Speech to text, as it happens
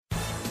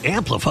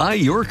Amplify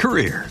your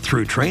career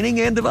through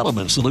training and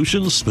development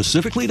solutions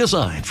specifically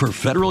designed for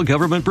federal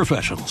government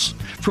professionals.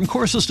 From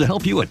courses to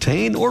help you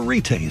attain or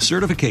retain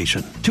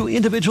certification, to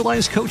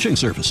individualized coaching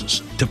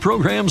services, to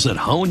programs that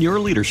hone your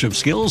leadership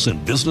skills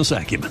and business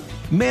acumen,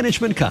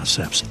 Management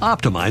Concepts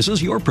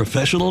optimizes your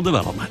professional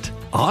development.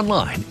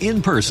 Online,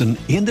 in person,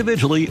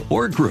 individually,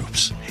 or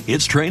groups,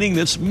 it's training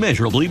that's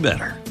measurably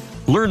better.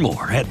 Learn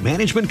more at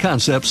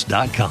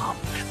managementconcepts.com.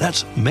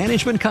 That's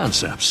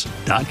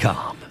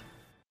managementconcepts.com.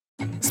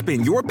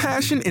 Spin your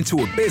passion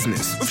into a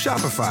business with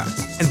Shopify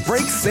and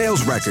break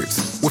sales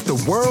records with the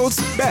world's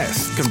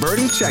best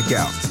converting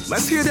checkout.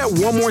 Let's hear that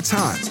one more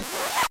time.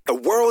 The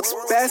world's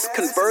best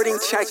converting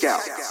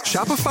checkout.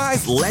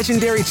 Shopify's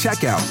legendary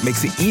checkout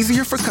makes it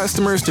easier for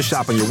customers to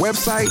shop on your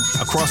website,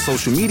 across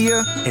social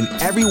media, and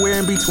everywhere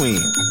in between.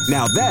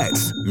 Now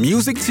that's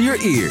music to your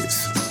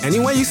ears. Any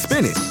way you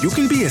spin it, you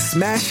can be a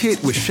smash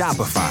hit with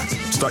Shopify.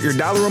 Start your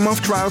 $1 a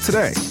month trial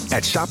today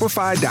at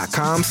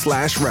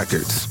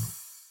shopify.com/records.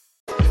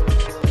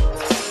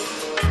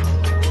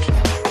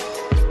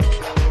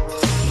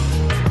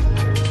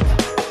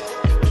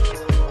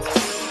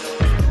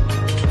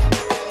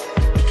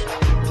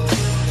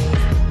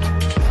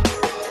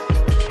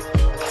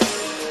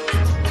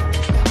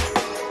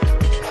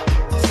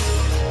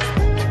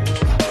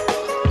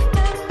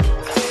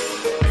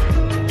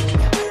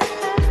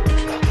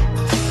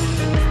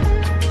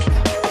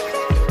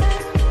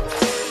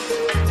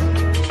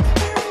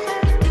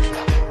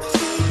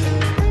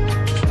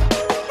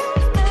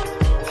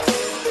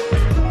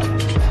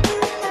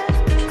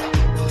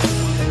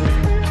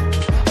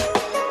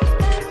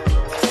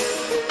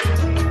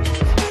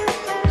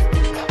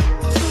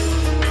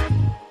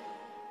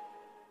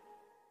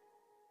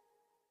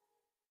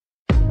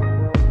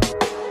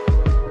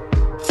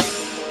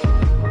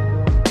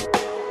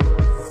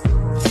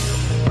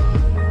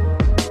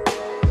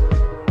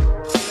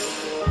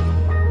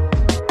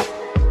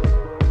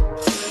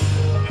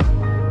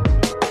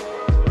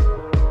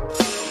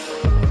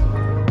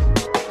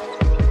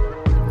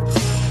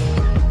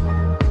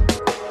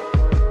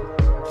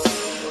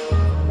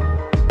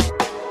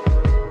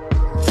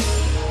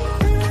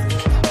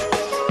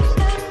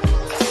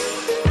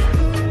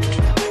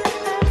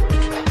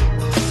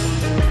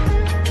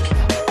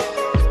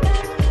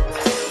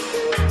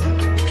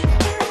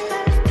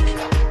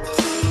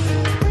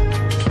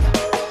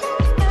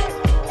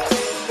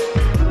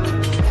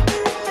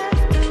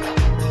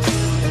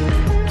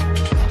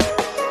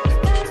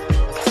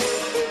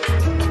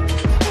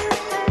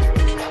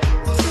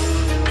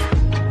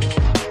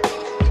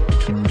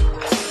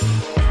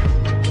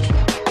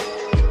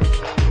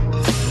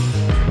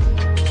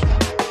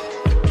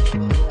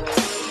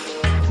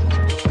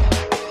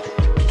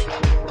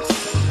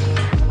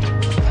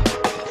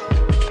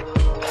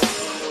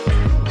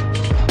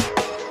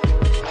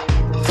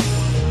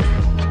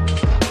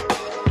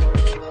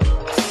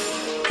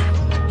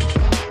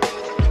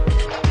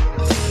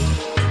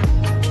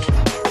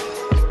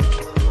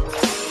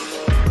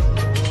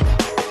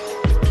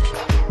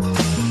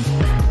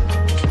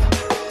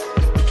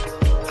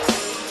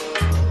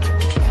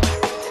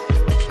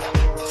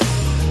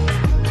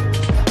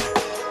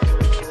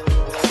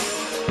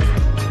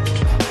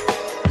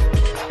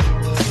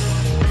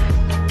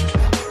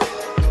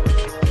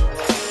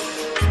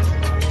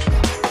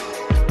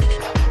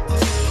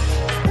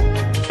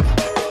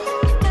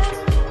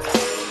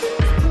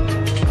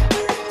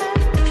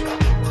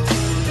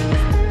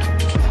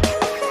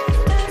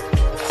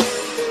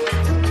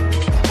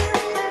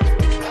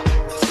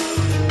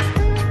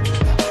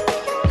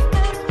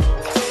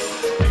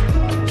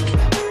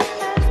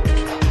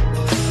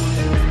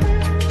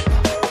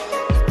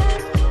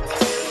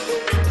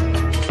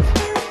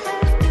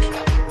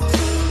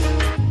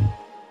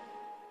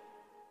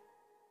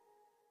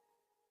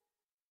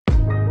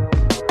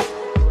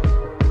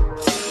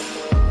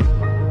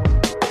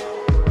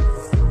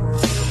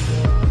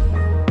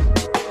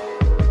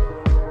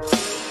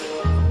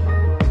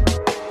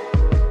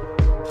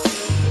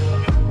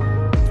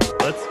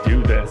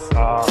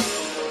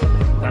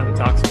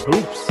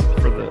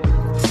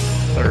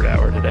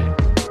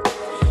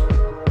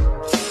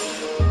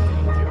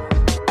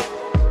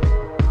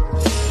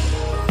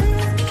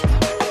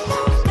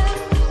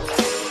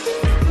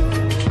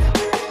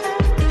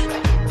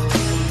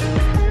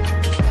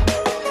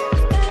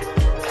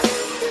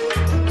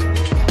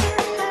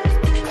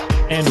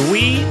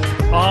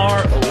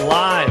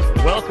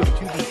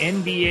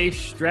 NBA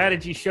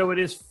Strategy Show. It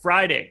is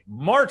Friday,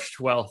 March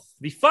 12th,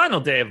 the final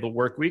day of the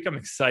work week. I'm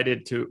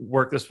excited to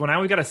work this one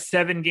out. We've got a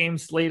 7-game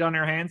slate on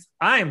our hands.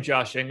 I am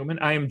Josh Engelman.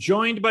 I am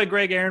joined by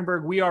Greg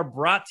Ehrenberg. We are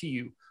brought to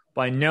you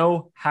by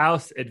No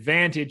House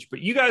Advantage,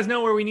 but you guys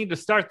know where we need to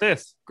start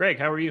this. Greg,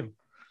 how are you?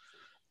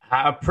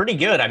 Pretty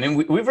good. I mean,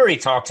 we've already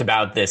talked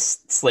about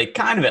this slate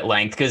kind of at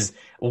length because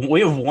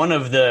we have one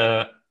of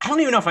the, I don't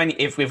even know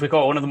if we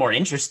call it one of the more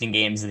interesting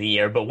games of the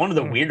year, but one of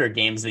the weirder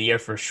games of the year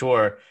for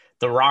sure.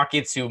 the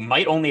Rockets, who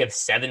might only have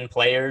 7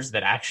 players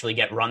that actually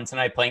get run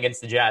tonight playing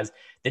against the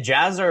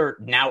Jazz are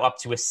now up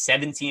to a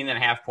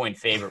 17.5-point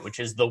favorite,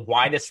 which is the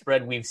widest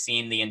spread we've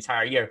seen the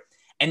entire year.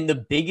 And the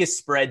biggest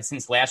spread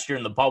since last year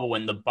in the bubble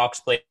when the Bucks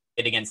played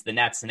against the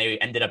Nets, and they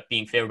ended up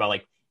being favored by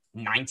like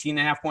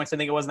 19.5 points, I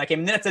think it was in that game.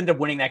 And the Nets ended up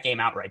winning that game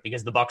outright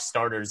because the Bucks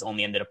starters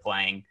only ended up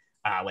playing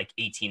like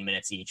 18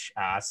 minutes each.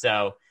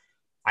 So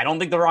I don't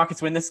think the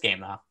Rockets win this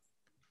game, though.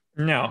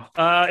 No.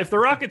 If the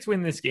Rockets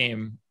win this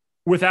game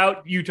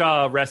without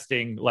Utah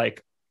resting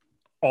like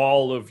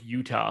all of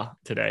Utah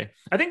today,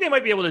 I think they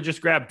might be able to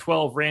just grab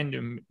 12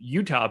 random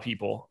Utah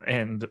people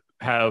and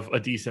have a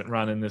decent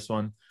run in this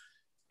one.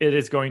 It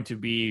is going to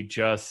be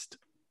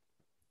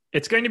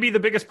it's going to be the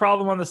biggest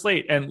problem on the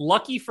slate. And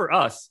lucky for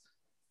us,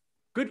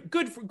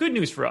 good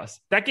news for us.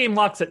 That game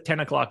locks at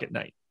 10 o'clock at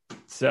night.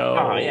 So,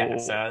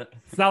 it's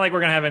not like we're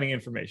going to have any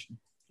information.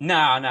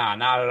 No,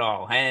 not at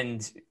all.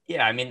 And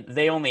yeah, I mean,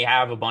 they only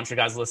have a bunch of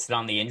guys listed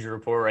on the injury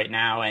report right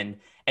now. And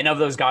of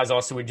those guys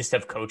also, we just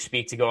have coach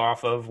speak to go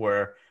off of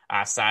where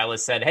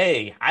Silas said,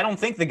 hey, I don't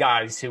think the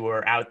guys who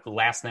were out the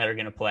last night are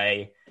going to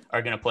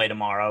play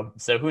tomorrow.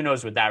 So who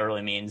knows what that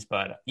really means.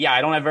 But yeah,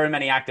 I don't have very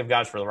many active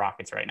guys for the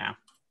Rockets right now.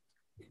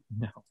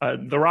 No,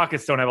 the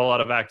Rockets don't have a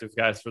lot of active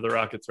guys for the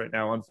Rockets right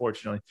now,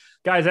 unfortunately.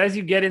 Guys, as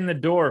you get in the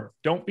door,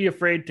 don't be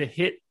afraid to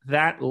hit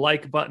that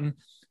like button,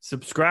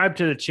 subscribe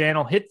to the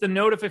channel, hit the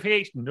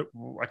notification.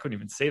 I couldn't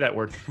even say that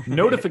word.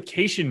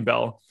 Notification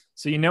bell.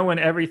 So you know when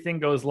everything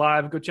goes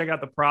live. Go check out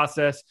the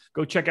process.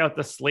 Go check out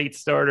the slate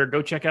starter.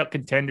 Go check out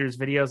contenders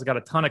videos. I got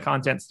a ton of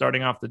content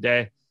starting off the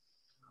day.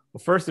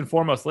 Well, first and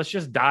foremost, let's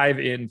just dive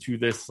into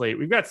this slate.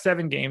 We've got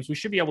 7 games. We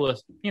should be able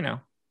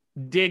to,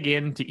 dig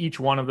into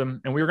each one of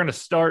them. And we're going to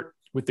start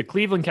with the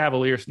Cleveland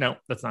Cavaliers. No,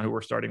 that's not who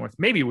we're starting with.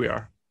 Maybe we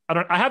are.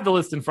 I have the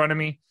list in front of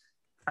me.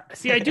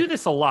 See, I do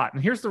this a lot.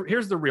 And here's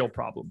the real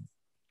problem.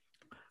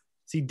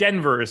 See,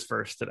 Denver is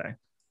first today.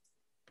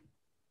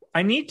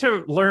 I need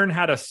to learn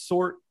how to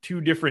sort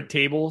 2 different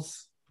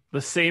tables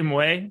the same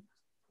way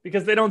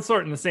because they don't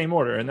sort in the same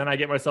order. And then I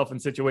get myself in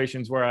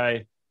situations where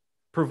I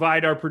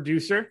provide our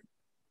producer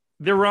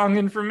the wrong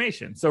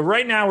information. So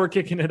right now we're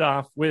kicking it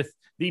off with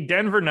the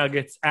Denver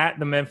Nuggets at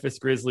the Memphis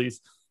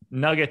Grizzlies.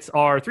 Nuggets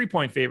are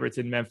 3-point favorites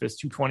in Memphis,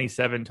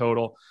 227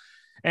 total.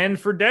 And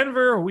for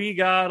Denver, we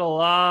got a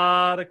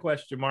lot of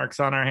question marks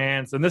on our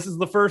hands. And this is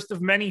the first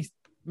of many,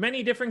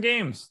 many different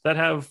games that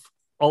have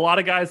a lot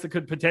of guys that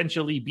could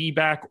potentially be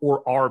back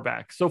or are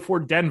back. So for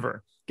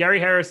Denver,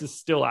 Gary Harris is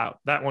still out.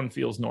 That one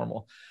feels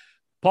normal.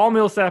 Paul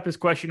Millsap is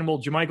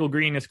questionable. JaMychal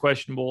Green is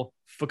questionable.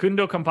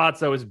 Facundo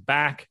Campazzo is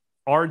back.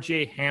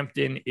 RJ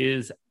Hampton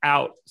is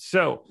out.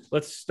 So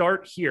let's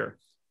start here.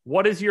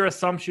 What is your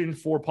assumption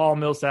for Paul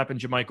Millsap and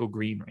JaMychal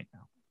Green right now?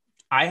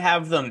 I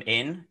have them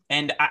in,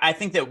 and I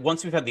think that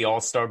once we've had the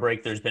All-Star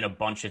break, there's been a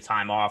bunch of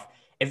time off.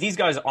 If these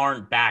guys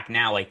aren't back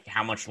now, like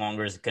how much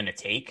longer is it going to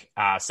take?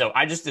 So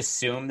I just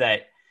assume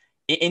that,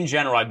 in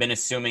general, I've been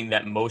assuming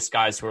that most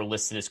guys who are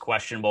listed as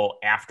questionable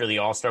after the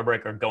All-Star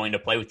break are going to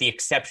play, with the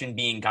exception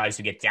being guys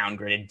who get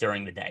downgraded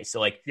during the day. So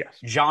like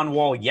John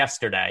Wall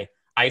yesterday,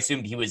 I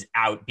assumed he was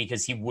out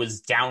because he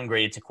was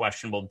downgraded to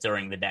questionable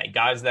during the day.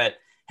 Guys that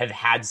have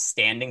had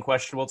standing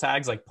questionable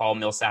tags like Paul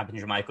Millsap and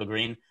JaMychal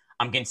Green,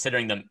 I'm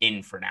considering them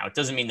in for now. It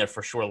doesn't mean they're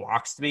for sure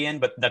locks to be in,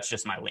 but that's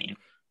just my lean.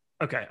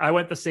 Okay, I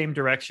went the same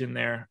direction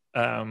there.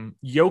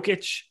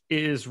 Jokic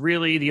is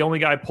really the only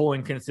guy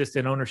pulling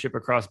consistent ownership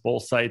across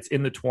both sites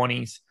in the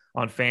 20s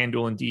on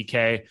FanDuel and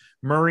DK.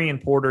 Murray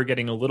and Porter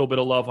getting a little bit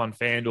of love on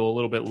FanDuel, a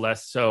little bit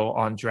less so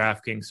on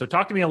DraftKings. So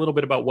talk to me a little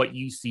bit about what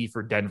you see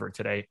for Denver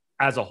today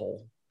as a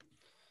whole.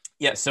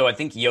 Yeah, so I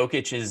think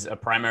Jokic is a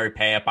primary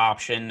pay-up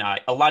option.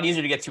 A lot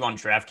easier to get to on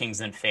DraftKings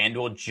than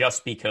FanDuel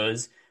just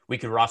because we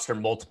could roster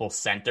multiple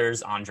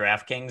centers on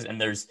DraftKings, and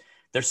there's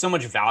so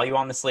much value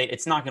on the slate.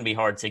 It's not going to be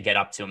hard to get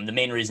up to him. The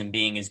main reason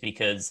being is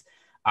because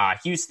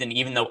Houston,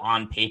 even though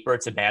on paper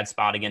it's a bad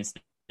spot against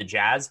the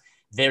Jazz,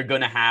 they're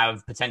going to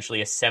have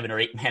potentially a 7 or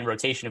 8 man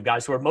rotation of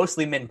guys who are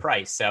mostly min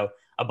price. So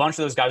a bunch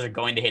of those guys are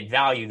going to hit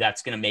value.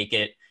 That's going to make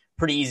it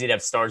pretty easy to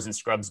have stars and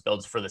scrubs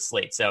builds for the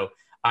slate. So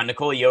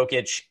Nikola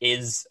Jokic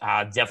is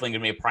definitely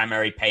going to be a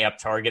primary pay-up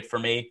target for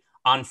me.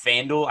 On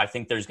FanDuel, I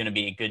think there's going to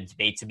be a good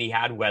debate to be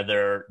had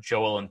whether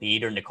Joel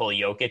Embiid or Nikola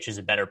Jokic is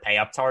a better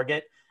pay-up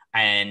target.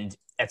 And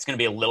it's going to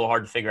be a little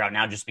hard to figure out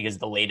now just because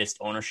the latest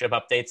ownership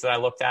updates that I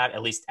looked at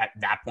least at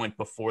that point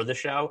before the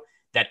show,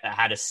 that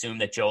had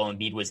assumed that Joel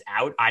Embiid was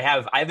out. I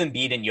have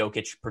Embiid and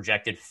Jokic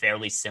projected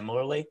fairly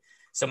similarly.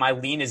 So my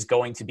lean is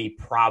going to be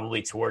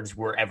probably towards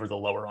wherever the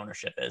lower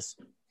ownership is.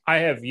 I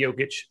have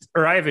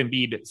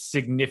Embiid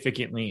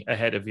significantly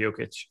ahead of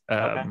Jokic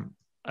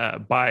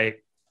by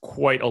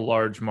quite a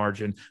large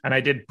margin. And I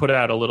did put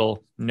out a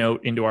little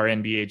note into our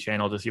NBA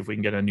channel to see if we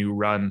can get a new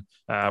run.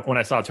 When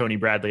I saw Tony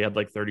Bradley had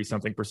like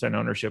 30-something%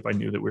 ownership, I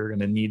knew that we were going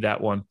to need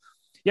that one.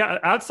 Yeah,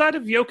 outside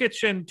of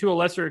Jokic and to a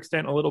lesser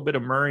extent, a little bit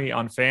of Murray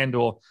on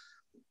FanDuel,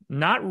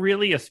 not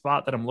really a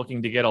spot that I'm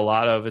looking to get a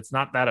lot of. It's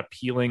not that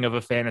appealing of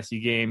a fantasy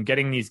game.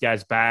 Getting these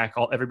guys back,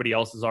 everybody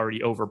else is already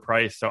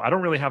overpriced. So I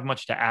don't really have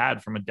much to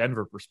add from a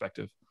Denver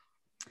perspective.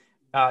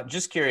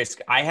 Just curious,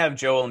 I have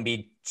Joel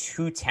Embiid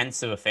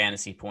 0.2 of a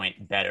fantasy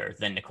point better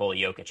than Nikola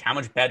Jokic. How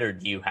much better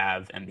do you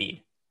have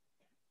Embiid?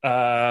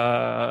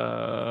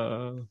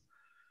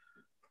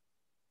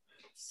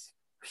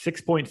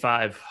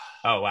 6.5.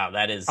 Oh wow,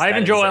 that is. I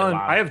have Joel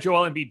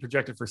Embiid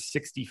projected for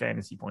 60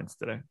 fantasy points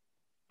today.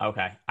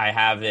 Okay, I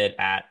have it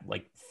at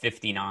like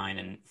 59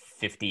 and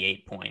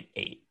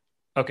 58.8.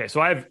 Okay,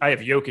 so I have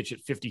Jokic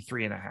at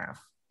 53.5.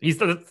 He's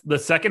the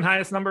second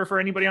highest number for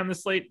anybody on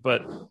this slate,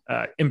 but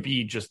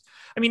Embiid just,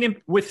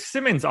 with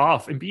Simmons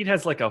off, Embiid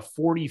has like a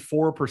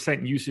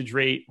 44% usage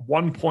rate,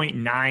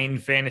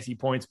 1.9 fantasy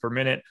points per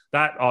minute.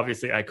 That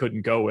obviously I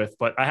couldn't go with,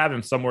 but I have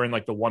him somewhere in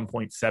like the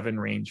 1.7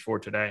 range for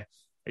today.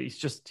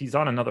 He's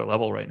on another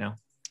level right now.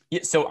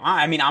 Yeah, so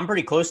I'm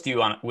pretty close to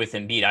you with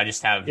Embiid. I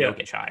just have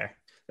Jokic higher.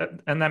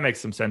 And that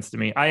makes some sense to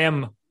me.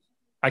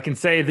 I can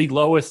say the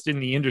lowest in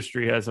the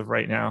industry as of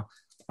right now.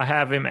 I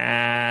have him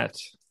at,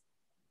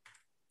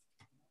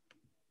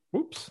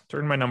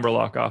 turn my number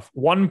lock off,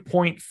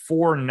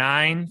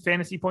 1.49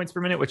 fantasy points per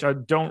minute, which I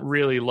don't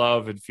really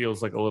love. It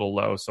feels like a little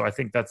low. So I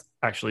think that's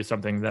actually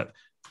something that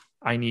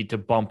I need to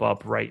bump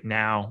up right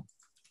now.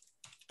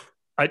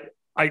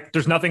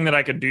 There's nothing that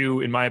I could do,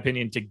 in my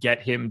opinion, to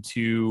get him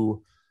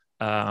to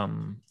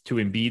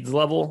Embiid's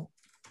level,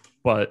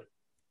 but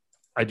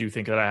I do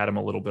think that I had him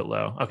a little bit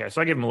low. Okay,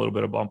 so I give him a little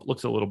bit of bump.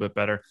 Looks a little bit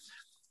better.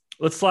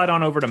 Let's slide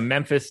on over to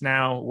Memphis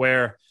now,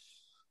 where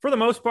for the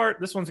most part,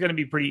 this one's going to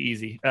be pretty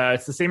easy.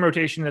 It's the same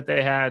rotation that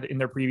they had in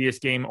their previous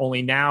game,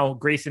 only now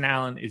Grayson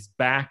Allen is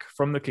back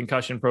from the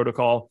concussion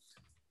protocol.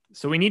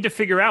 So we need to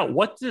figure out,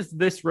 what does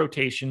this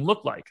rotation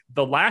look like?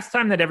 The last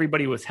time that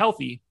everybody was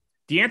healthy,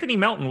 DeAnthony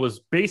Melton was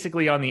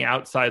basically on the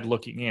outside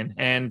looking in.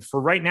 And for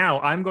right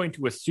now, I'm going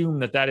to assume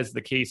that that is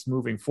the case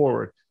moving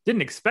forward.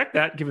 Didn't expect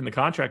that given the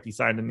contract he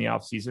signed in the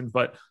offseason,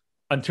 but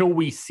until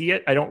we see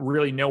it, I don't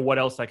really know what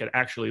else I could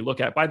actually look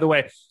at. By the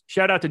way,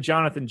 shout out to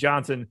Jonathan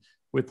Johnson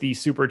with the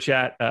super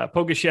chat.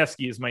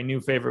 Pokuševski is my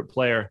new favorite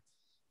player.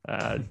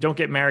 Don't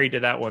get married to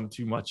that one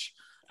too much.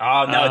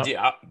 Oh no, dude!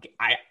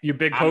 You a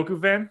big Poku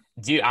fan?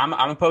 Dude, I'm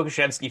a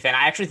Pokuševski fan.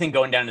 I actually think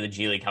going down to the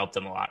G League helped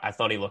him a lot. I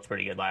thought he looked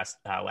pretty good last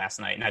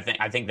night, and I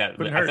think that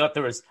I thought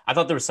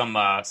there was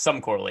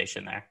some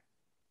correlation there.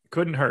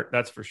 Couldn't hurt,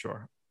 that's for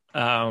sure.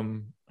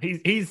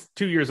 He's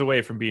 2 years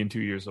away from being 2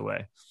 years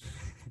away.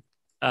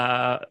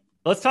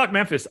 Let's talk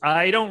Memphis.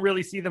 I don't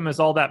really see them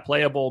as all that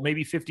playable.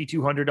 Maybe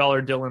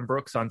 $5,200 Dylan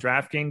Brooks on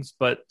DraftKings,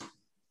 but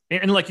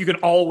like you can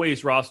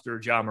always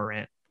roster Ja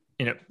Morant.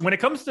 When it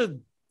comes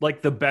to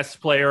like the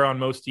best player on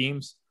most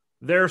teams,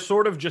 they're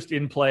sort of just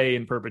in play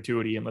in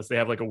perpetuity unless they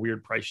have like a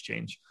weird price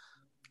change.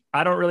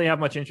 I don't really have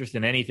much interest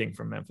in anything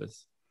from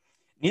Memphis.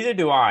 Neither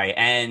do I.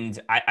 And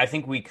I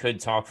think we could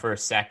talk for a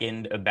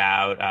second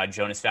about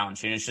Jonas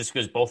Valanciunas, just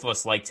because both of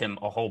us liked him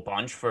a whole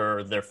bunch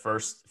for the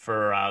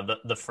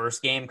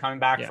first game coming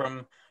back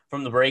from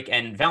the break.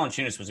 And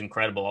Valanciunas was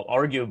incredible.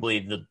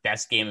 Arguably the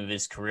best game of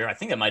his career. I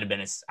think that might have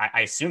been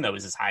I assume that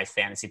was his highest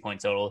fantasy point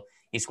total.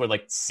 He scored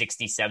like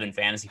 67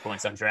 fantasy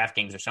points on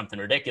DraftKings or something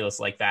ridiculous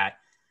like that.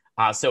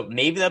 So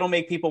maybe that'll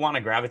make people want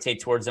to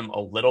gravitate towards him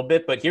a little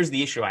bit. But here's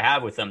the issue I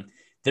have with him.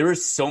 There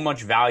is so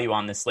much value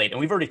on this slate. And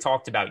we've already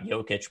talked about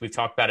Jokic. We've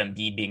talked about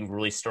Embiid being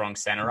really strong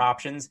center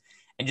options.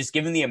 And just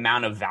given the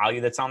amount of value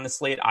that's on this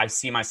slate, I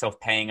see myself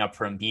paying up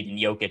for Embiid and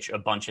Jokic a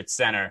bunch at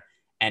center.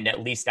 And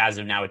at least as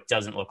of now, it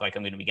doesn't look like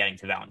I'm going to be getting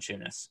to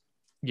Valanciunas.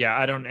 Yeah,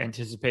 I don't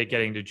anticipate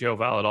getting to Joe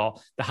Val at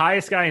all. The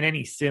highest guy in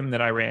any sim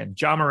that I ran,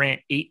 Ja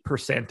Morant,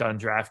 8% on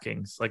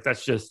DraftKings. Like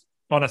that's just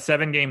on a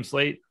 7-game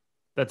slate.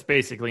 That's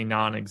basically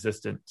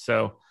non-existent.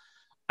 So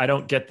I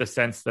don't get the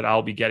sense that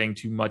I'll be getting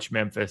too much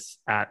Memphis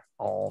at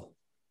all.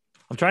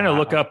 I'm trying to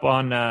look up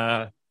on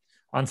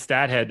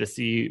StatHead to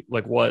see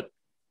like what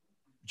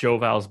Joe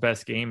Val's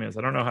best game is.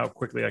 I don't know how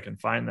quickly I can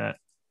find that.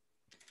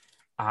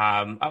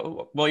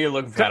 While you're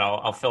looking for that,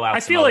 I'll fill out. I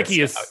feel like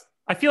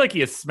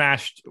he has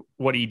smashed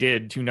what he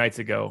did 2 nights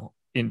ago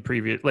in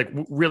previous, like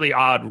really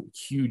odd,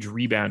 huge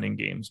rebounding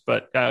games.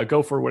 But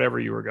go for whatever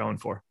you were going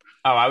for.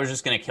 Oh, I was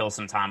just going to kill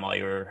some time while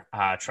you were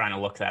trying to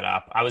look that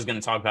up. I was going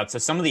to talk about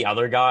some of the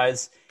other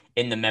guys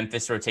in the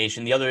Memphis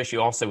rotation. The other issue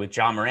also with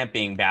Ja Morant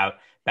being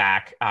back.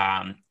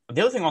 The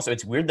other thing also,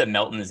 it's weird that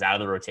Melton is out of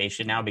the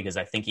rotation now because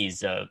I think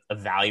he's a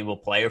valuable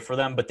player for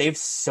them. But they have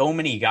so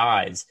many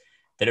guys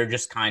that are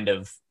just kind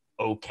of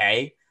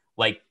okay.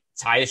 Like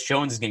Tyus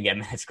Jones is going to get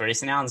minutes.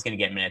 Grayson Allen is going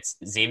to get minutes.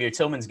 Xavier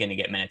Tillman's going to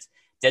get minutes.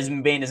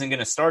 Desmond Bane isn't going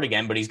to start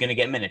again, but he's going to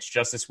get minutes.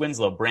 Justice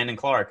Winslow, Brandon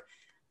Clark.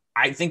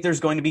 I think there's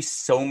going to be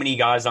so many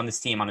guys on this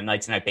team on a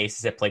night-to-night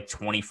basis that play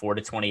 24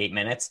 to 28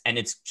 minutes, and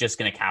it's just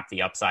going to cap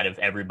the upside of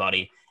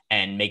everybody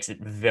and makes it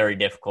very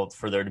difficult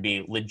for there to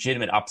be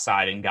legitimate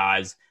upside in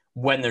guys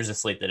when there's a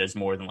slate that is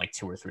more than like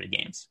 2 or 3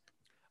 games.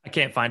 I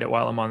can't find it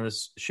while I'm on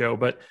this show,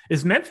 but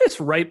is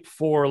Memphis ripe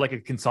for like a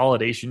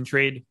consolidation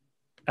trade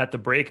at the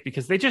break?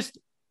 Because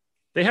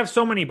they have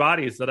so many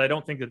bodies that I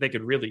don't think that they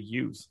could really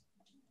use.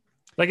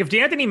 Like if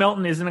DeAnthony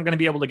Melton isn't going to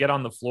be able to get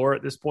on the floor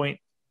at this point,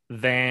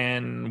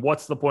 then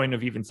what's the point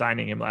of even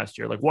signing him last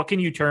year? Like what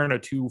can you turn a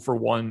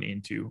 2-for-1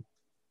 into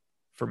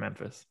for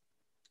Memphis?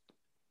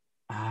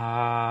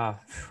 I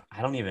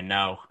don't even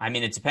know. I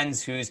mean, it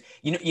depends who's,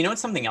 you know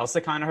what's something else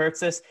that kind of hurts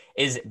this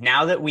is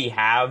now that we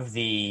have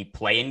the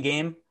play-in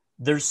game,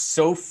 there's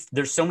so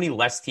many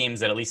less teams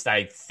that at least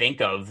I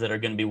think of that are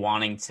going to be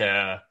wanting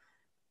to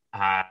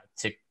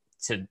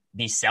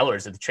be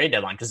sellers at the trade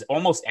deadline, because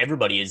almost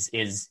everybody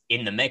is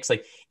in the mix.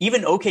 Like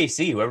even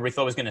OKC, who everybody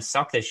thought was going to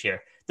suck this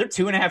year, they're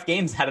 2.5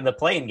 games out of the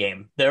play-in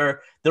game.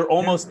 They're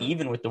almost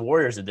even with the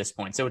Warriors at this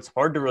point. So it's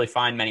hard to really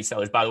find many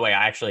sellers. By the way,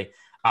 I actually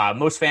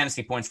most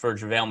fantasy points for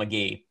JaVale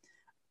McGee,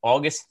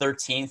 August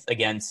 13th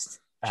against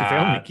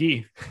JaVale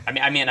McGee.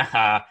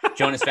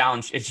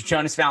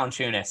 Jonas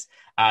Valanciunas.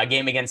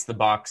 Game against the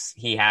Bucks,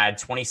 he had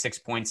 26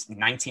 points,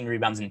 19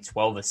 rebounds, and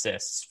 12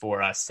 assists for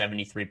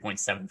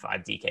 73.75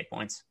 DK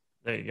points.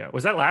 There you go.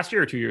 Was that last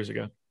year or 2 years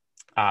ago?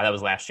 That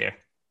was last year.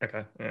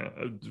 Okay. Yeah,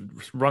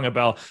 rung a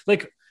bell.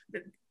 Like,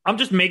 I'm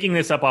just making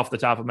this up off the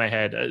top of my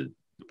head.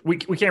 We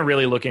can't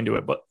really look into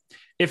it, but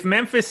if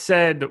Memphis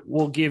said,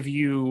 we'll give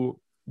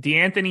you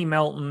DeAnthony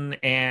Melton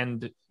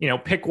and,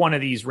 pick one of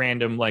these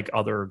random, like,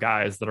 other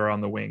guys that are on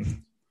the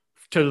wing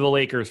to the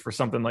Lakers for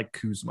something like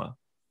Kuzma,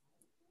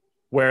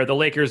 where the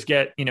Lakers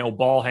get,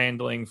 ball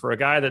handling for a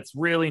guy that's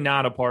really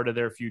not a part of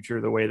their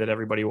future the way that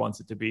everybody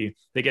wants it to be.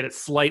 They get it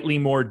slightly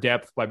more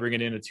depth by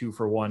bringing in a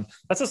 2-for-1.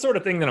 That's the sort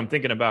of thing that I'm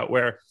thinking about,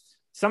 where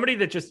somebody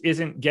that just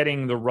isn't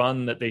getting the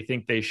run that they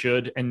think they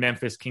should, and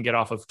Memphis can get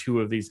off of two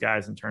of these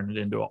guys and turn it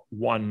into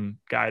one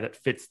guy that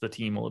fits the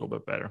team a little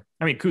bit better.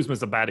 I mean,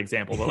 Kuzma's a bad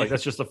example, but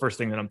that's just the first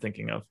thing that I'm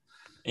thinking of.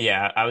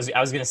 Yeah, I was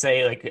going to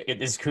say, like,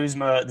 does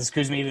Kuzma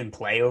even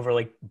play over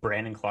like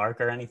Brandon Clark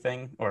or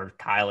anything, or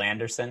Kyle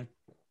Anderson?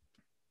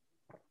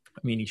 I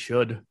mean, he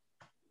should.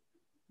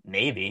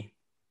 Maybe.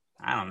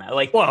 I don't know.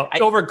 Like,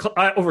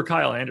 over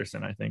Kyle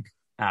Anderson, I think.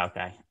 Oh,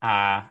 okay.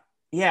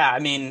 Yeah, I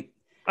mean,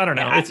 I don't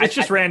know. It's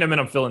just random, and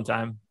I'm filling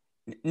time.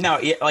 No,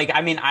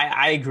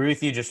 I agree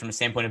with you just from a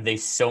standpoint of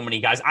there's so many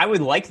guys. I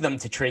would like them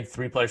to trade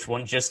 3 players for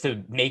one just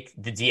to make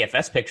the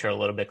DFS picture a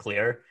little bit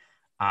clearer.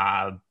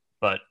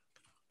 But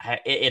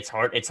it's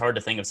hard. It's hard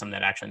to think of something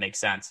that actually makes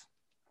sense.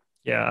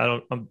 Yeah,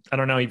 I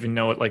don't even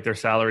know what like their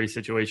salary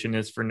situation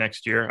is for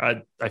next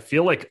year. I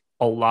feel like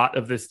a lot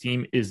of this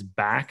team is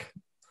back,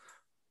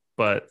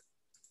 but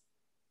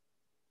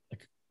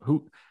like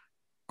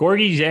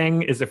Gorgui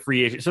Dieng is a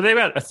free agent. So they've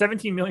got a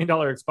 $17 million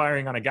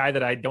expiring on a guy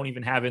that I don't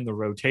even have in the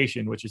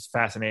rotation, which is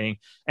fascinating.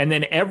 And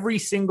then every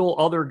single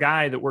other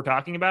guy that we're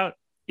talking about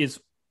is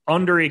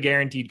under a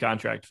guaranteed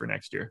contract for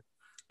next year.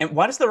 And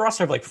why does the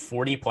roster have like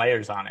 40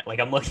 players on it? Like,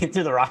 I'm looking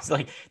through the roster,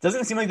 like, doesn't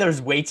it seem like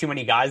there's way too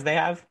many guys they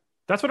have?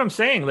 That's what I'm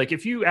saying. Like,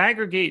 if you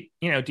aggregate,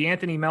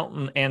 DeAnthony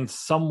Melton and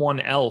someone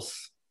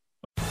else.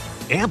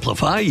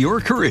 Amplify your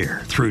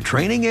career through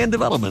training and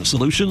development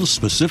solutions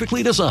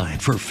specifically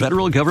designed for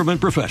federal government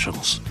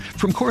professionals.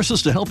 From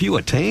courses to help you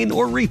attain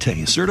or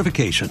retain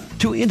certification,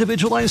 to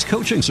individualized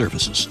coaching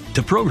services,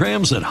 to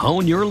programs that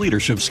hone your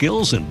leadership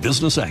skills and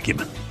business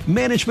acumen,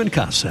 Management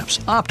Concepts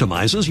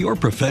optimizes your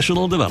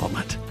professional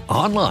development.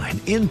 Online,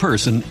 in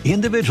person,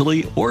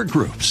 individually, or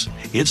groups,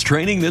 it's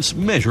training that's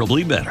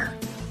measurably better.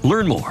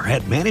 Learn more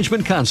at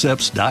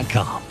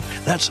managementconcepts.com.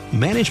 That's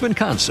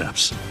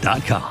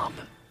managementconcepts.com.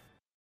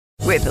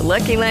 With the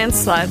Lucky Land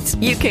Slots,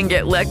 you can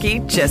get lucky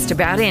just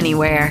about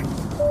anywhere.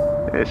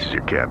 This is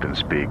your captain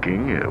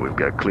speaking. We've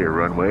got clear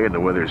runway and the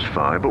weather's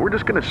fine, but we're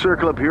just going to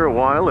circle up here a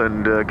while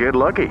and get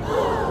lucky.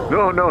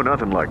 No,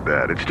 nothing like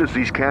that. It's just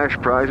these cash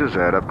prizes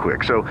add up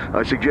quick. So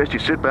I suggest you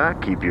sit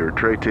back, keep your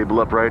tray table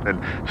upright,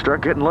 and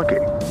start getting lucky.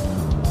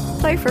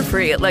 Play for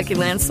free at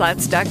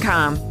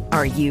LuckyLandSlots.com.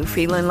 Are you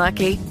feeling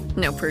lucky?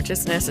 No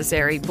purchase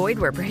necessary. Void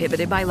where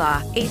prohibited by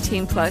law.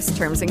 18+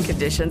 terms and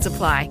conditions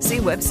apply. See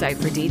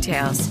website for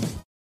details.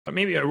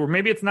 Maybe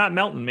it's not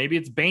Melton. Maybe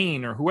it's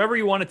Bain or whoever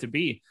you want it to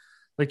be.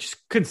 Like, just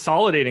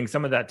consolidating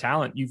some of that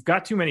talent. You've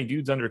got too many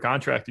dudes under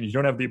contract and you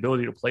don't have the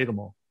ability to play them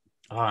all.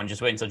 Oh, and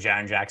just wait until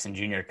Jaren Jackson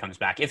Jr. comes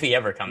back, if he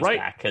ever comes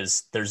back,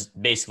 because there's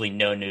basically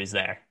no news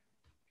there.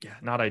 Yeah,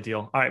 not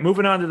ideal. All right,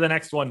 moving on to the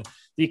next one.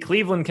 The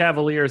Cleveland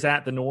Cavaliers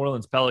at the New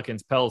Orleans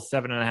Pelicans. Pels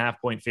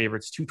 7.5-point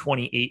favorites,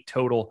 228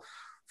 total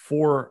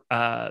for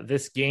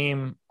this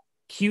game.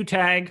 Q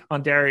tag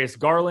on Darius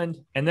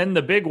Garland. And then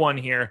the big one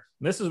here,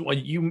 and this is what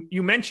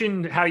you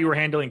mentioned how you were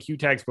handling Q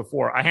tags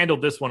before. I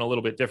handled this one a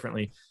little bit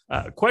differently.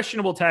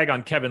 Questionable tag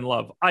on Kevin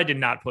Love. I did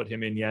not put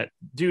him in yet.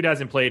 Dude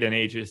hasn't played in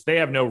ages. They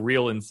have no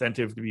real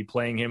incentive to be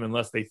playing him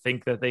unless they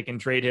think that they can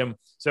trade him.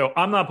 So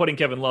I'm not putting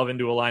Kevin Love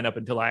into a lineup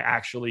until I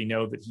actually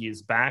know that he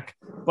is back,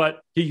 but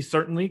he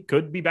certainly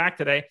could be back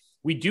today.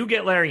 We do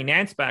get Larry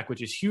Nance back,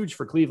 which is huge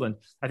for Cleveland.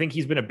 I think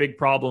he's been a big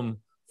problem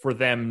for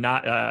them.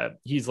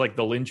 He's like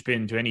the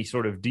linchpin to any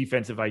sort of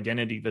defensive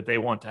identity that they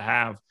want to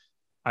have.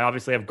 I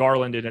obviously have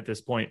Garland in at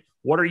this point.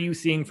 What are you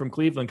seeing from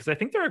Cleveland? Because I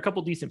think there are a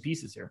couple decent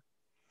pieces here.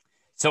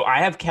 So I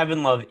have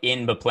Kevin Love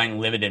in, but playing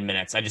limited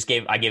minutes. I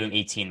gave him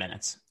 18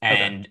 minutes,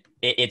 and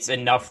it's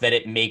enough that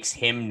it makes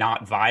him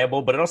not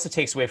viable, but it also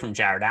takes away from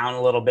Jared Allen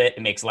a little bit.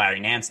 It makes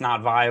Larry Nance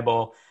not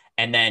viable.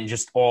 And then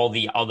just all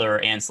the other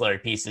ancillary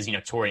pieces,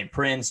 Torian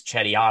Prince,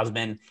 Chetty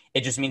Osman.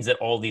 It just means that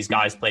all these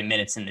guys play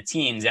minutes in the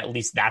teams. At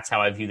least that's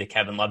how I view the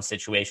Kevin Love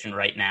situation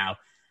right now.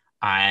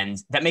 And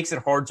that makes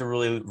it hard to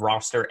really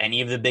roster any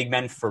of the big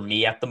men for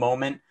me at the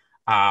moment.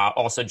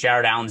 Also,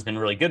 Jared Allen's been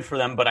really good for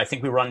them, but I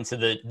think we run into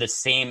the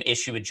same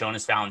issue with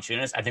Jonas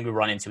Valanciunas. I think we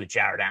run into with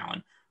Jared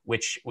Allen,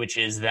 which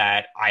is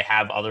that I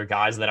have other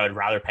guys that I would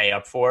rather pay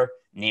up for,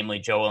 namely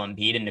Joel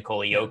Embiid and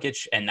Nikola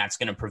Jokic, and that's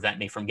going to prevent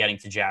me from getting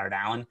to Jared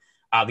Allen.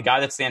 The guy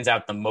that stands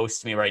out the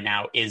most to me right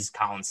now is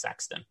Colin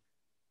Sexton.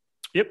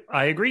 Yep,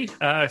 I agree.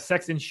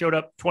 Sexton showed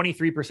up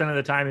 23% of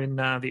the time in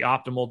the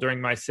optimal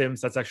during my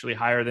sims. That's actually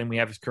higher than we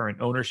have his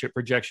current ownership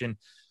projection.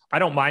 I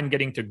don't mind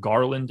getting to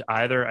Garland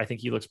either. I think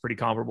he looks pretty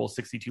comparable,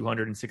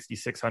 6,200 and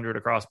 6,600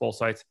 across both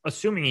sites.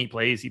 Assuming he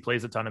plays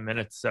a ton of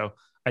minutes, so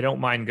I don't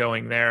mind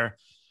going there.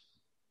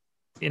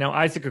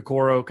 Isaac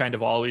Okoro kind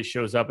of always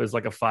shows up as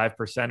like a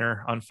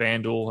 5%er on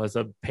FanDuel as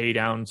a pay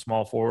down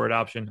small forward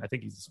option. I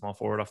think he's a small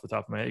forward off the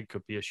top of my head. He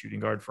could be a shooting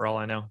guard for all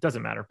I know.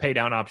 Doesn't matter. Pay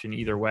down option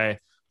either way.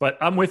 But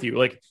I'm with you.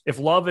 Like if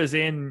Love is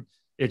in,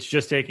 it's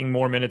just taking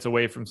more minutes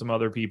away from some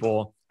other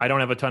people. I don't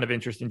have a ton of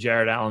interest in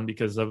Jared Allen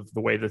because of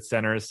the way the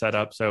center is set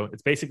up. So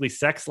it's basically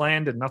sex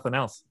land and nothing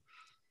else.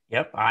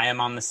 Yep, I am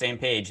on the same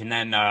page. And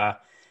then,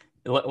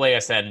 like I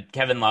said,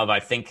 Kevin Love, I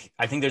think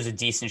there's a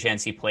decent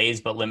chance he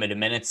plays, but limited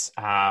minutes.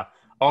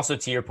 Also,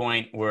 to your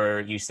point where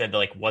you said,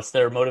 like, what's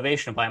their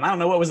motivation to play him? I don't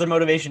know what was their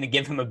motivation to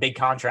give him a big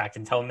contract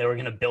and tell him they were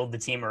going to build the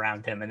team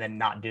around him and then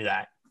not do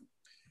that.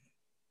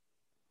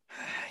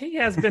 He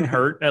has been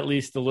hurt at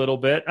least a little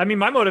bit. I mean,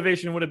 my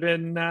motivation would have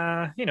been,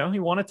 he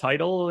won a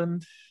title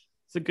and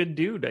he's a good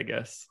dude, I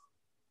guess.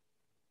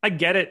 I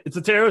get it. It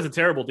was a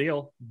terrible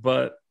deal,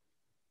 but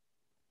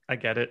I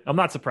get it. I'm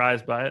not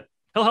surprised by it.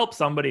 He'll help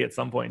somebody at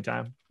some point in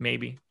time,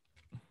 maybe.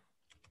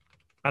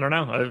 I don't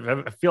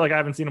know. I feel like I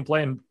haven't seen him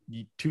play in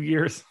 2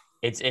 years.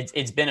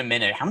 It's been a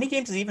minute. How many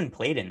games has he even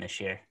played in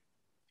this year?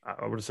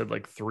 I would have said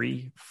like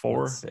 3,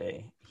 4. Let's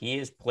see. He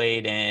has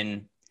played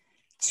in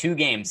 2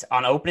 games.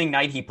 On opening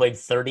night, he played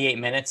 38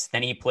 minutes.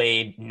 Then he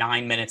played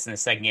 9 minutes in the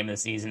second game of the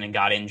season and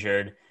got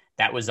injured.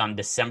 That was on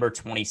December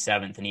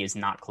 27th, and he has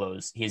not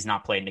closed. He has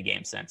not played in a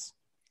game since.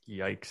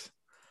 Yikes.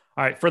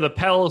 All right, for the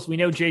Pels, we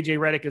know J.J.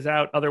 Redick is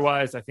out.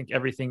 Otherwise, I think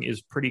everything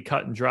is pretty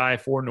cut and dry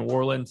for New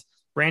Orleans.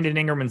 Brandon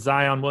Ingram and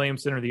Zion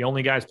Williamson are the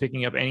only guys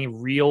picking up any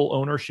real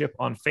ownership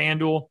on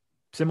FanDuel.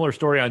 Similar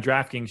story on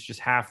DraftKings, just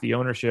half the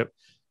ownership.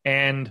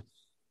 And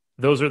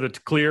those are the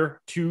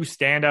clear 2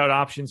 standout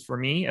options for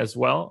me as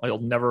well. I'll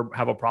never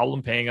have a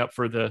problem paying up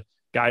for the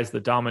guys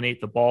that dominate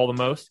the ball the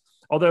most.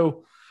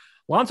 Although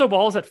Lonzo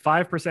Ball is at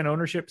 5%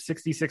 ownership,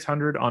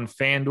 6,600 on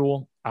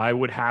FanDuel. I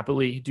would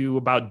happily do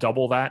about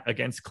double that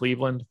against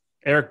Cleveland.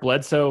 Eric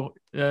Bledsoe,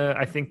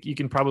 I think you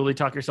can probably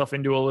talk yourself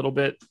into a little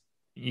bit.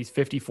 He's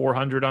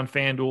 5,400 on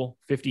FanDuel,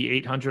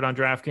 5,800 on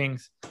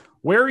DraftKings.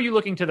 Where are you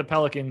looking to the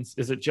Pelicans?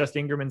 Is it just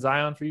Ingram and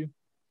Zion for you?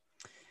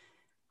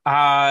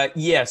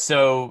 Yeah.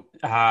 So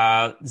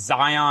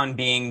Zion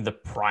being the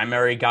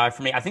primary guy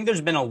for me, I think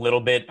there's been a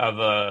little bit of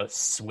a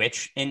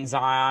switch in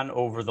Zion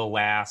over the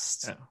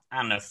last,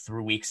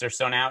 3 weeks or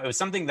so now. It was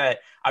something that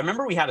I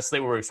remember we had a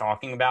slate where we were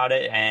talking about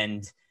it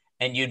and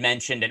you'd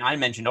mentioned, and I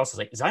mentioned also,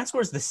 like Zion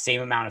scores the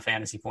same amount of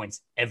fantasy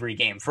points every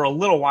game. For a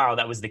little while,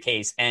 that was the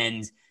case.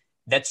 And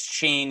that's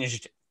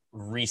changed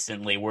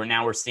recently, where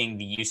now we're seeing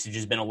the usage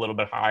has been a little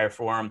bit higher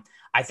for him.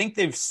 I think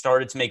they've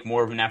started to make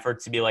more of an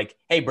effort to be like,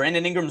 hey,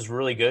 Brandon Ingram's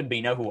really good, but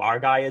you know who our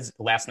guy is?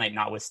 Last night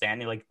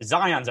notwithstanding, like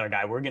Zion's our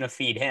guy. We're going to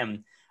feed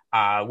him,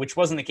 which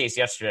wasn't the case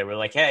yesterday. We're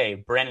like,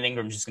 hey, Brandon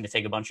Ingram's just going to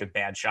take a bunch of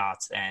bad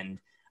shots, and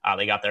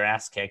they got their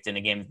ass kicked in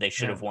a game that they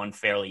should have won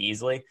fairly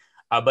easily.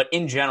 But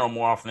in general,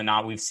 more often than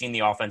not, we've seen the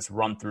offense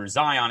run through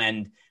Zion,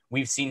 and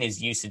we've seen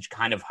his usage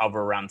kind of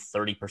hover around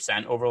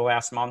 30% over the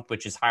last month,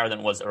 which is higher than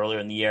it was earlier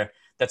in the year.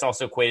 That's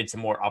also equated to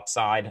more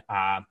upside.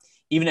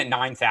 Even at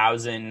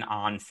 9,000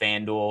 on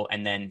FanDuel,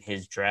 and then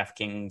his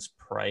DraftKings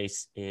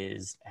price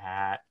is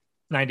at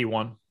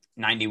 91.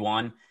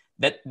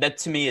 That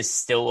to me is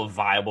still a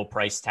viable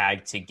price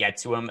tag to get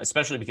to him,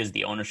 especially because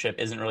the ownership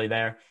isn't really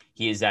there.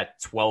 He is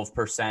at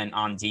 12%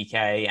 on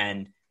DK,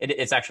 and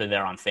it's actually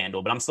there on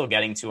FanDuel, but I'm still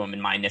getting to him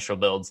in my initial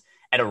builds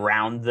at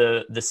around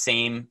the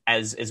same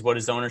as what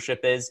his ownership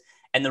is.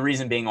 And the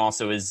reason being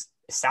also is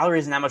salary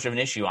isn't that much of an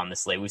issue on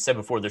this slate. We said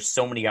before, there's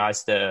so many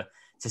guys to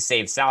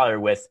save salary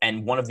with,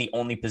 and one of the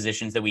only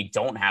positions that we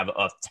don't have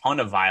a ton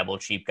of viable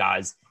cheap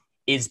guys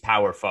is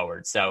power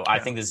forward. So I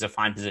think this is a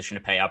fine position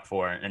to pay up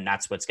for, and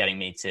that's what's getting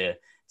me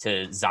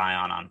to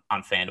Zion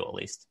on FanDuel at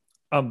least.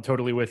 I'm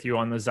totally with you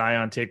on the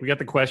Zion take. We got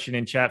the question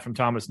in chat from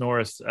Thomas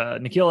Norris.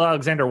 Nickeil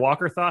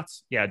Alexander-Walker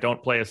thoughts? Yeah,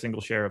 don't play a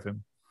single share of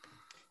him.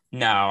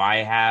 No, I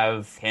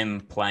have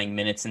him playing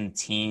minutes in the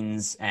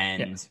teens,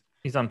 and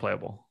he's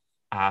unplayable.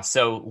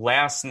 So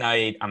last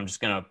night, I'm just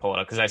going to pull it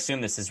up because I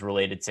assume this is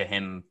related to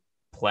him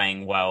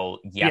playing well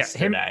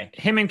yesterday.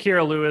 Him and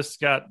Kira Lewis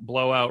got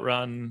blowout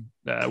run.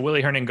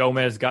 Willie Hernan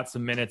Gomez got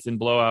some minutes in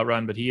blowout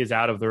run, but he is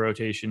out of the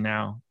rotation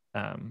now.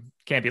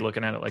 Can't be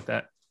looking at it like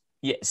that.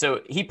 Yeah, so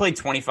he played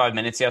 25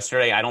 minutes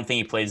yesterday. I don't think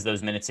he plays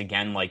those minutes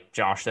again. Like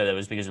Josh said, it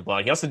was because of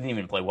blowout. He also didn't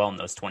even play well in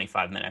those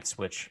 25 minutes,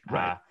 which,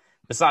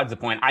 besides the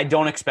point, I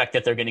don't expect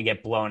that they're going to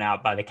get blown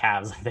out by the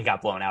Cavs like they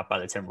got blown out by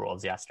the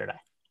Timberwolves yesterday.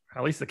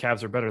 At least the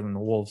Cavs are better than the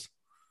Wolves.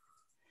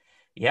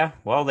 Yeah,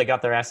 well, they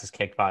got their asses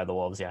kicked by the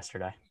Wolves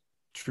yesterday.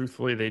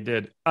 Truthfully, they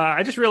did.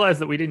 I just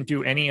realized that we didn't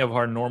do any of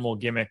our normal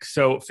gimmicks.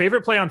 So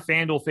favorite play on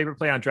FanDuel, favorite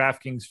play on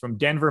DraftKings from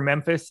Denver,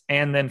 Memphis,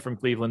 and then from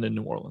Cleveland and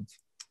New Orleans.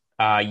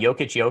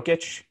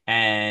 Jokic,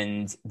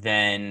 and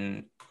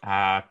then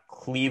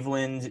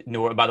Cleveland.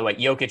 By the way,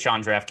 Jokic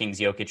on DraftKings,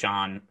 Jokic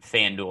on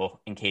FanDuel,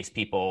 in case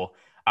people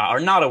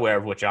are not aware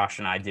of what Josh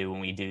and I do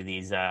when we do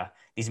these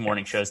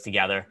morning shows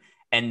together.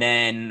 And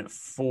then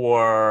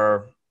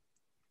for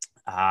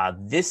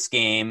this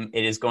game,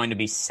 it is going to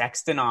be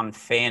Sexton on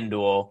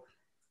FanDuel.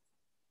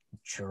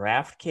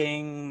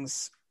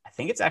 DraftKings, I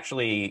think it's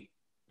actually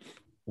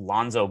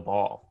Lonzo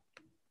Ball.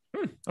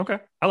 Okay,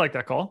 I like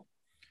that call.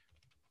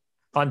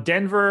 On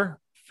Denver,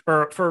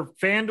 or for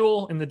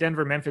FanDuel in the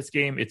Denver-Memphis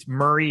game, it's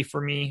Murray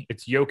for me.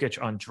 It's Jokic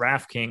on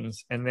DraftKings.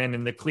 And then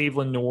in the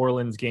Cleveland-New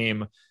Orleans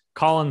game,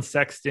 Colin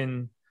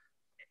Sexton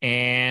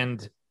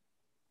and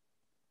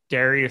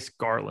Darius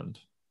Garland.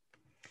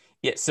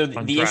 Yeah, so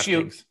the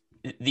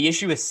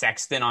issue with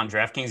Sexton on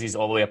DraftKings, he's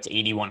all the way up to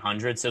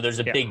 8,100. So there's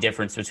a big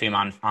difference between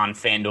on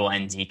FanDuel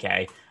and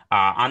DK.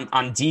 On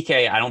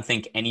DK, I don't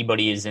think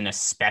anybody is an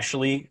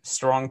especially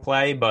strong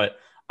play, but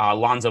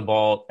Lonzo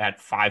Ball at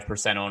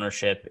 5%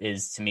 ownership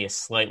is, to me, a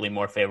slightly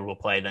more favorable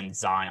play than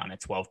Zion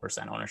at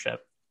 12%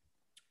 ownership.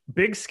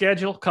 Big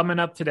schedule coming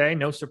up today.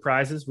 No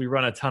surprises. We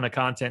run a ton of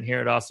content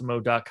here at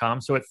awesomemode.com.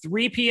 So at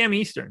 3 p.m.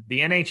 Eastern, the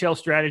NHL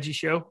Strategy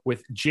Show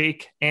with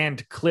Jake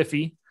and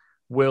Cliffy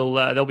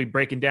they'll be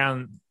breaking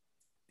down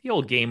the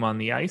old game on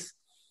the ice.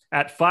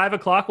 At 5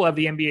 o'clock, we'll have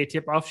the NBA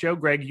tip-off show.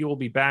 Greg, you will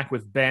be back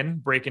with Ben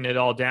breaking it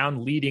all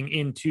down, leading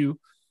into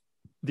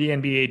the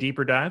NBA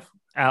Deeper Dive.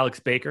 Alex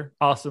Baker,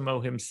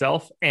 Awesemo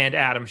himself, and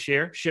Adam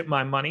Scher, Ship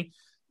My Money.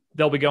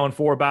 They'll be going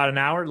for about an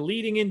hour,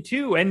 leading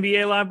into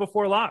NBA Live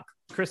Before Lock.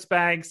 Chris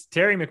Baggs,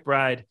 Terry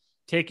McBride,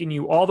 taking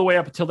you all the way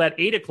up until that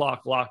 8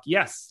 o'clock lock.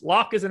 Yes,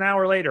 lock is an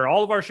hour later.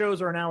 All of our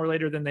shows are an hour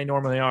later than they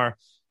normally are,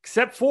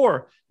 except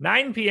for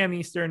 9 p.m.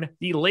 Eastern,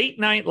 the late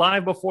night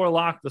Live Before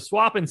Lock, the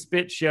Swap and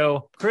Spit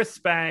show. Chris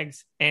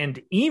Baggs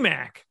and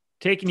EMAC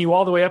taking you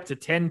all the way up to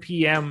 10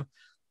 p.m.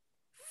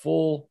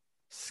 Full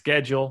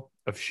schedule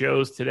of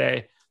shows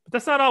today. But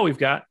that's not all we've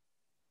got.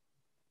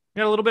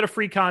 We got a little bit of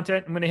free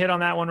content. I'm going to hit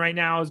on that one right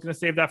now. I was going to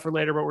save that for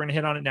later, but we're going to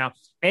hit on it now.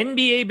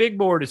 NBA Big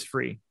Board is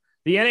free.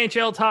 The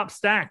NHL Top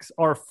Stacks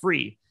are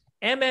free.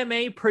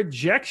 MMA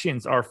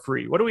projections are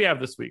free. What do we have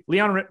this week?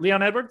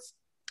 Leon Edwards?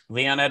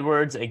 Leon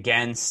Edwards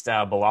against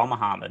Bilal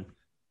Muhammad.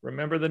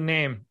 Remember the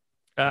name.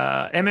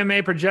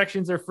 MMA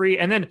projections are free.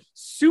 And then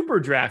Super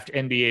Draft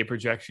NBA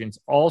projections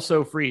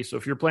also free. So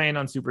if you're playing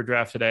on Super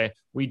Draft today,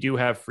 we do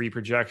have free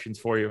projections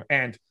for you.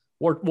 And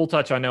we'll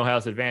touch on No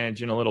House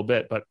Advantage in a little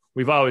bit, but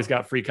we've always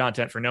got free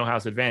content for No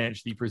House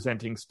Advantage, the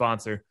presenting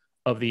sponsor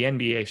of the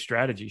NBA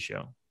Strategy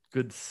Show.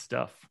 Good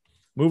stuff.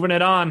 Moving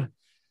it on.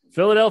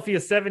 Philadelphia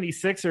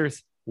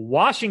 76ers,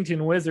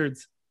 Washington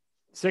Wizards.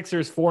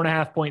 Sixers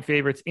 4.5-point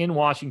favorites in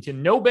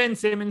Washington. No Ben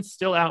Simmons,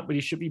 still out, but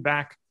he should be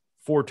back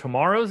for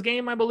tomorrow's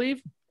game, I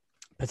believe.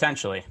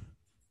 Potentially.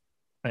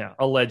 Yeah,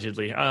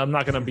 allegedly. I'm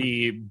not going to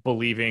be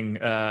believing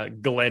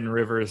Glenn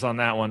Rivers on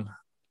that one.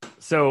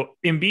 So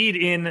Embiid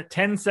in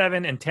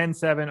 10-7 and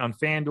 10-7 on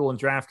FanDuel and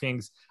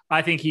DraftKings.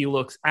 I think he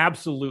looks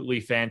absolutely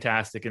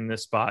fantastic in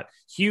this spot.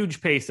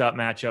 Huge pace-up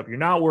matchup. You're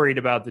not worried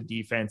about the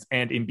defense.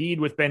 And Embiid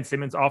with Ben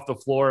Simmons off the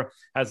floor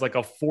has like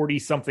a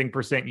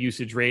 40-something%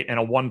 usage rate and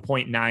a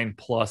 1.9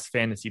 plus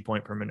fantasy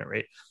point per minute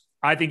rate.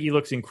 I think he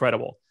looks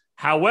incredible.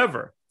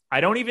 However, I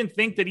don't even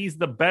think that he's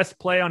the best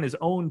play on his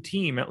own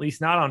team, at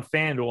least not on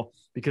FanDuel,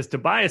 because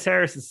Tobias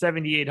Harris is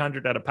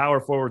 7,800 at a power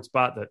forward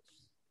spot that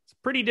it's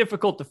pretty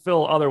difficult to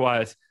fill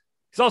otherwise.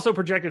 He's also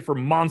projected for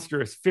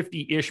monstrous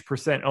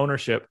 50-ish%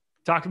 ownership.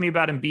 Talk to me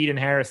about Embiid and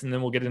Harris, and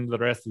then we'll get into the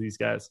rest of these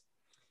guys.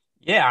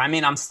 Yeah, I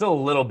mean, I'm still a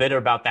little bitter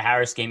about the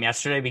Harris game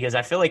yesterday because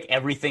I feel like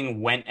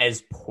everything went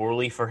as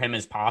poorly for him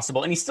as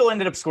possible. And he still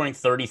ended up scoring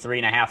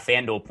 33.5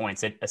 FanDuel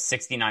points at a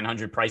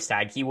 6,900 price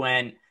tag. He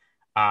went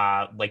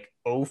like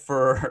 0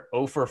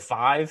 for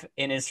 5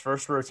 in his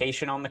first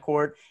rotation on the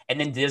court, and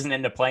then doesn't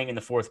end up playing in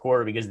the fourth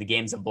quarter because the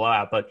game's a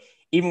blowout. But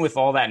even with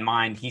all that in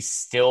mind, he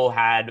still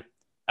had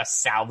a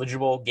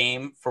salvageable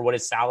game for what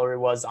his salary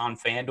was on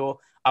FanDuel,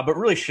 but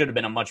really should have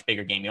been a much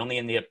bigger game. He only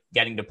ended up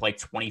getting to play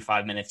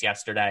 25 minutes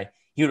yesterday.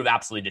 He would have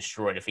absolutely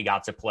destroyed if he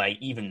got to play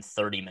even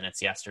 30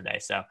 minutes yesterday.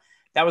 So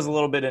that was a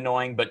little bit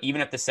annoying, but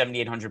even at the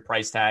 7,800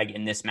 price tag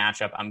in this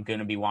matchup, I'm going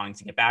to be wanting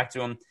to get back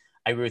to him.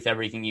 I agree with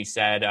everything you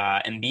said.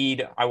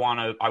 Embiid, I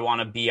want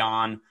to be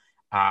on.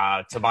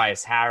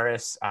 Tobias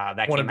Harris,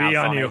 that came out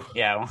on funny. You.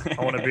 Yeah,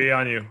 I want to be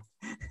on you.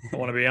 I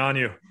want to be on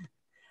you.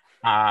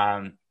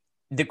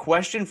 The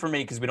question for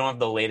me, because we don't have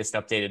the latest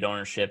updated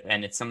ownership,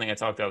 and it's something I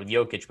talked about with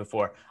Jokic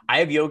before. I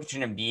have Jokic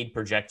and Embiid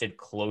projected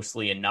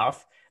closely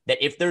enough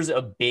that if there's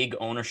a big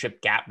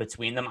ownership gap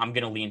between them, I'm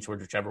going to lean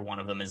towards whichever one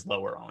of them is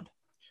lower owned.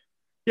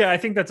 Yeah, I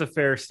think that's a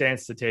fair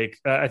stance to take.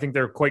 I think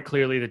they're quite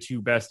clearly the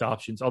two best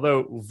options,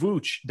 although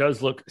Vooch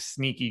does look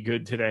sneaky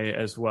good today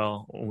as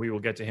well. We will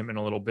get to him in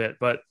a little bit,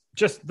 but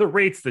just the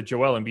rates that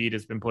Joel Embiid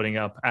has been putting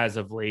up as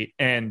of late,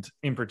 and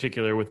in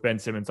particular with Ben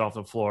Simmons off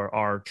the floor,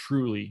 are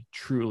truly,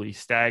 truly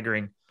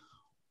staggering.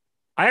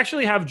 I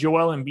actually have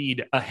Joel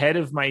Embiid ahead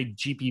of my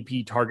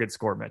GPP target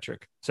score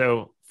metric.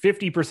 So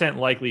 50%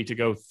 likely to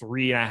go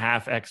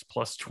 3.5x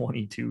plus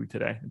 22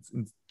 today. It's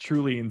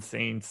truly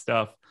insane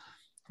stuff.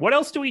 What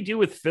else do we do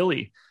with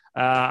Philly?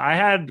 I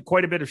had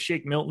quite a bit of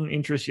Shake Milton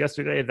interest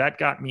yesterday. That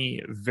got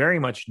me very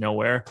much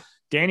nowhere.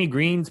 Danny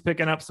Green's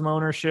picking up some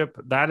ownership.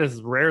 That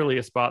is rarely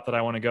a spot that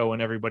I want to go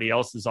when everybody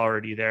else is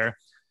already there.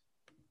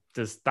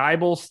 Does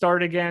Thibault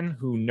start again?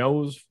 Who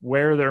knows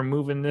where they're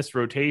moving this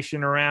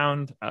rotation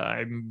around?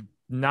 I'm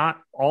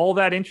not all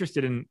that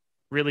interested in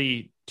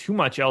really too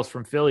much else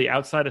from Philly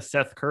outside of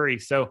Seth Curry.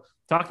 So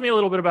talk to me a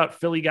little bit about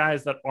Philly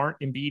guys that aren't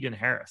Embiid and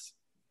Harris.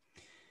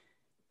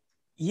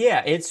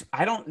 Yeah,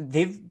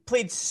 they've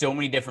played so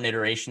many different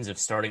iterations of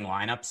starting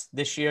lineups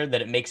this year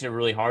that it makes it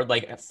really hard.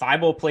 Like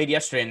Thibault played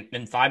yesterday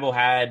and Thibault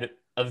had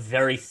a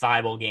very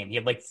Thibault game. He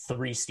had like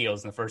 3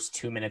 steals in the first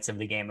 2 minutes of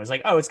the game. It was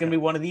like, oh, it's going to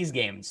be one of these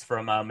games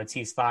from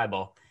Matisse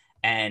Thibault.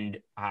 And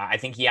I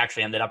think he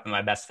actually ended up in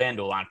my best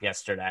FanDuel lineup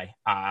yesterday.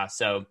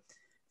 So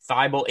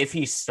Thibault, if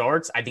he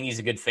starts, I think he's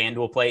a good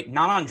FanDuel play.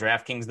 Not on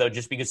DraftKings, though,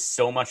 just because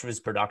so much of his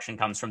production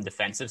comes from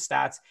defensive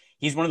stats.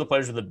 He's one of the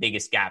players with the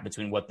biggest gap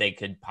between what they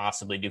could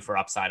possibly do for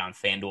upside on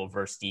FanDuel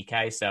versus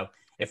DK. So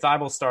if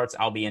Thibault starts,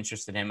 I'll be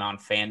interested in him on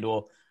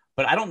FanDuel.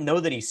 But I don't know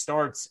that he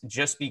starts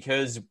just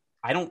because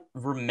I don't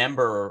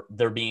remember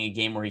there being a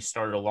game where he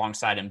started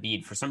alongside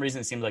Embiid. For some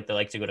reason, it seems like they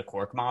like to go to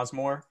Korkmaz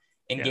more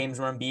in games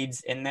where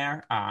Embiid's in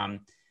there.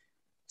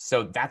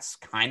 So that's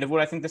kind of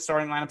what I think the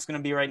starting lineup's going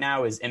to be right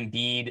now is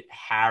Embiid,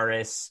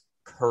 Harris,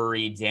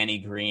 Curry, Danny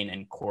Green,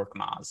 and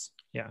Korkmaz.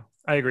 Yeah,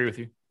 I agree with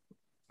you.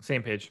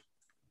 Same page.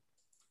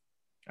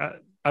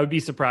 I would be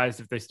surprised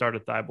if they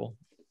started Thibault,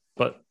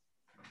 but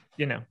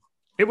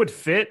it would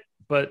fit,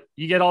 but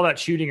you get all that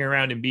shooting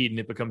around Embiid and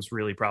it becomes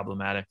really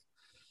problematic.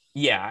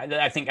 Yeah,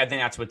 I think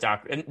that's what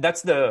and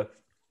that's the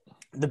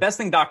best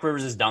thing Doc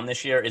Rivers has done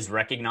this year is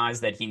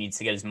recognize that he needs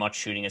to get as much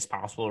shooting as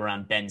possible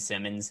around Ben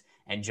Simmons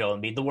and Joel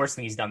Embiid. The worst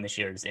thing he's done this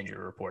year is injury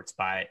reports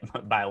by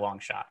a long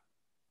shot.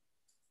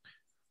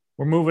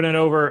 We're moving it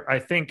over, I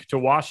think, to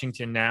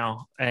Washington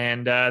now.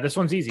 And this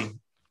one's easy.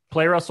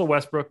 Play Russell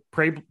Westbrook,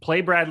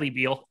 play Bradley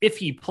Beal. If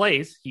he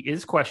plays, he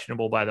is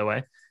questionable, by the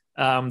way.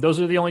 Those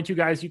are the only 2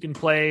 guys you can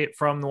play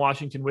from the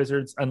Washington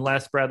Wizards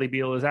unless Bradley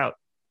Beal is out.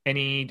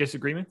 Any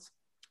disagreements?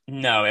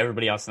 No,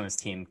 everybody else on this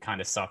team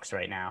kind of sucks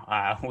right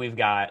now. We've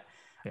got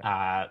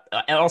and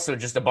also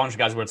just a bunch of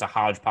guys where it's a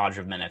hodgepodge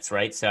of minutes,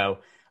 right? So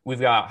we've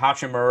got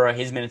Hachimura.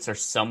 His minutes are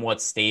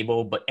somewhat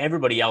stable, but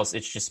everybody else,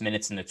 it's just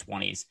minutes in the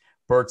 20s.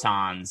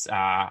 Bertans,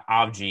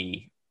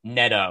 Avji,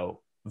 Neto,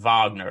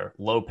 Wagner,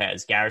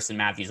 Lopez, Garrison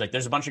Matthews. Like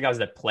there's a bunch of guys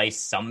that play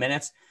some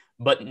minutes,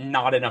 but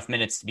not enough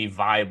minutes to be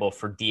viable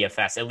for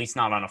DFS, at least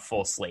not on a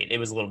full slate. It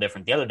was a little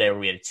different the other day where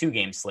we had a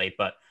 2-game slate,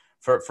 but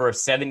for a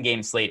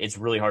 7-game slate, it's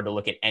really hard to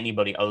look at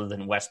anybody other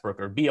than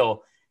Westbrook or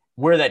Beal.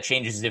 Where that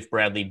changes is if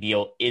Bradley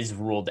Beal is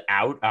ruled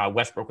out.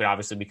 Westbrook would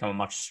obviously become a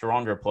much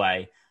stronger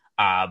play.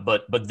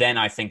 But then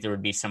I think there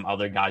would be some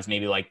other guys,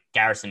 maybe like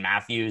Garrison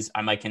Matthews,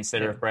 I might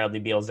consider if Bradley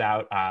Beal's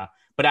out.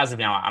 But as of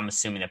now, I'm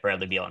assuming that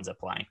Bradley Beal ends up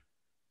playing.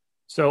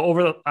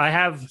 So I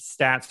have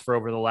stats for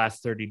over the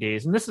last 30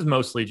 days, and this is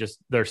mostly just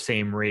their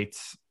same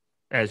rates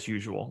as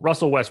usual.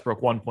 Russell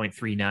Westbrook,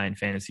 1.39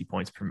 fantasy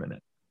points per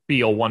minute.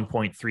 Beal,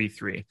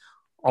 1.33.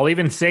 I'll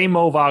even say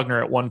Mo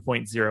Wagner at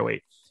 1.08.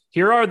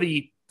 Here are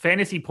the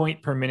fantasy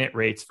point per minute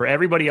rates for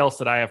everybody else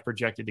that I have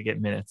projected to get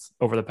minutes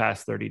over the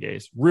past 30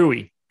 days.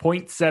 Rui,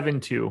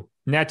 0.72.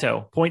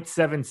 Neto,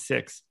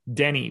 0.76.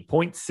 Denny,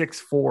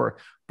 0.64.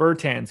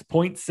 Bertans,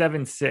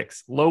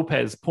 0.76.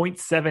 Lopez,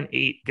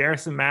 0.78.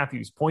 Garrison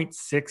Matthews,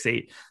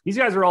 0.68. These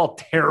guys are all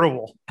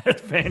terrible at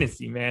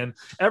fantasy, man.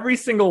 Every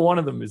single one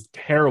of them is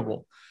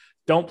terrible.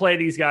 Don't play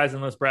these guys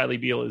unless Bradley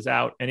Beal is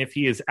out. And if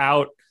he is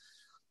out,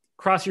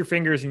 cross your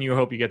fingers and you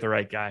hope you get the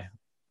right guy.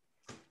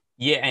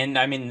 Yeah, and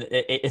I mean,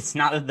 it's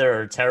not that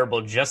they're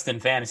terrible just in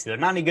fantasy. They're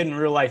not any good in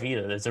real life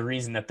either. There's a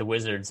reason that the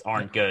Wizards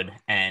aren't good,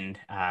 and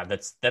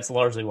that's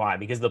largely why.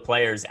 Because the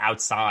players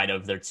outside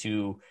of their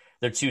two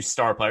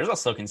star players, I'll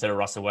still consider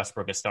Russell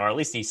Westbrook a star. At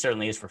least he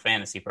certainly is for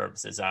fantasy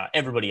purposes.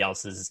 Everybody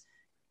else is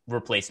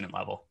replacement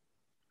level.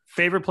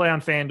 Favorite play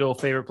on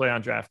FanDuel, favorite play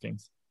on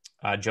DraftKings?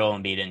 Joel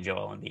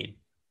Embiid.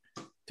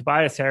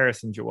 Tobias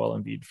Harris and Joel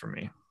Embiid for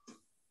me.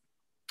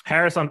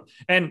 Harris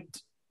and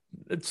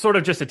it's sort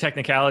of just a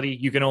technicality.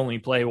 You can only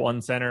play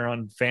one center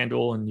on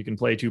FanDuel and you can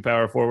play 2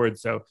 power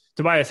forwards. So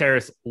Tobias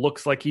Harris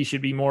looks like he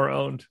should be more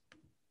owned.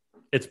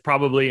 It's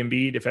probably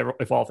Embiid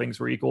if all things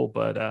were equal,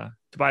 but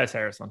Tobias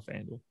Harris on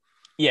FanDuel.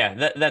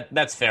 Yeah,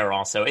 that's fair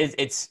also.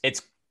 It's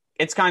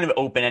kind of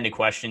open-ended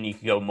question. You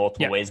could go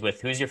multiple ways with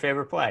who's your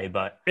favorite play,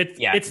 but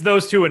it's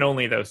those 2 and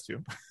only those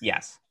 2.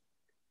 Yes.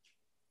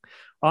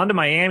 On to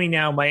Miami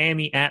now.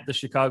 Miami at the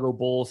Chicago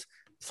Bulls.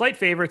 Slight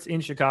favorites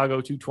in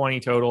Chicago, 220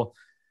 total.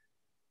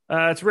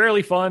 It's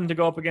rarely fun to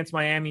go up against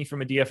Miami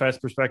from a DFS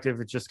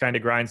perspective. It just kind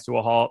of grinds to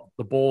a halt.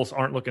 The Bulls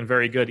aren't looking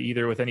very good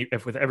either with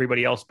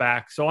everybody else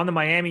back. So on the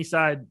Miami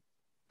side,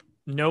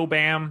 no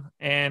Bam,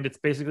 and it's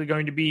basically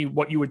going to be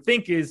what you would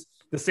think is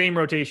the same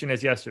rotation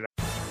as yesterday.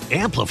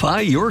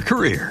 Amplify your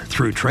career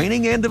through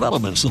training and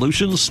development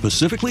solutions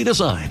specifically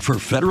designed for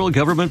federal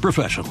government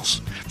professionals.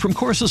 From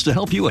courses to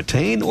help you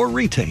attain or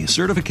retain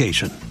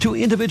certification, to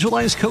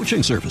individualized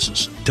coaching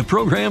services, to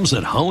programs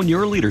that hone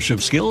your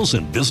leadership skills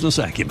and business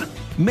acumen,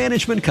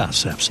 Management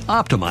Concepts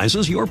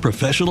optimizes your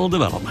professional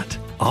development.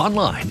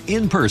 Online,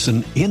 in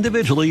person,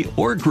 individually,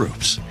 or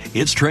groups,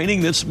 it's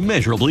training that's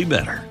measurably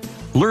better.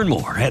 Learn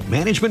more at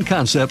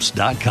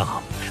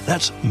managementconcepts.com.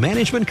 That's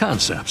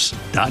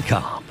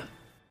managementconcepts.com.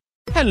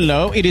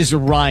 Hello, it is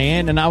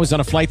Ryan, and I was on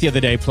a flight the other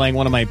day playing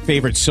one of my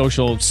favorite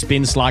social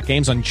spin slot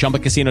games on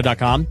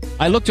ChumbaCasino.com.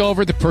 I looked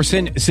over at the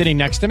person sitting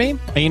next to me,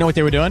 and you know what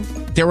they were doing?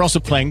 They were also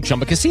playing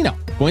Chumba Casino.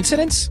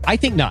 Coincidence? I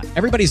think not.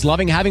 Everybody's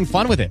loving having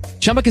fun with it.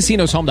 Chumba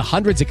Casino is home to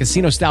hundreds of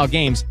casino-style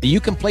games that you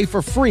can play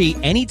for free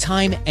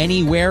anytime,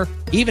 anywhere,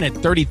 even at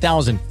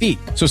 30,000 feet.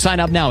 So sign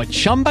up now at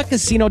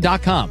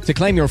ChumbaCasino.com to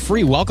claim your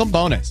free welcome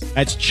bonus.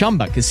 That's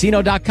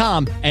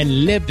ChumbaCasino.com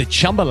and live the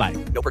Chumba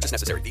life. No purchase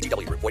necessary.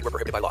 VGW. Void where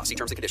prohibited by law. See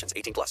terms and conditions.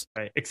 18+.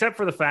 Right. Except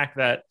for the fact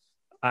that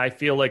I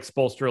feel like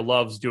Spoelstra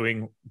loves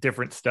doing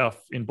different stuff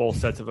in both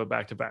sets of a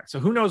back-to-back. So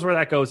who knows where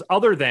that goes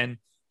other than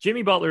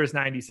Jimmy Butler is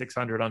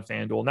 9,600 on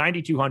FanDuel,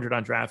 9,200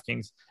 on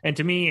DraftKings. And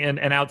to me,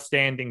 an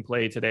outstanding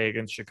play today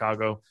against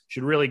Chicago.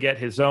 Should really get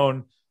his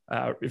own.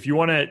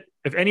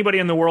 If anybody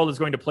in the world is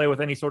going to play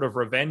with any sort of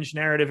revenge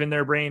narrative in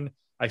their brain,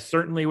 I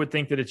certainly would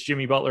think that it's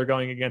Jimmy Butler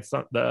going against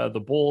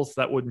the Bulls.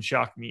 That wouldn't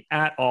shock me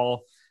at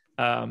all.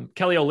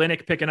 Kelly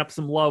Olynyk picking up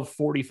some love,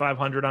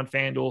 4,500 on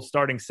FanDuel,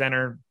 starting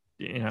center.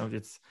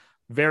 It's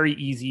very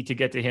easy to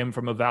get to him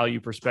from a value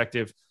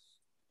perspective.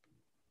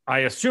 I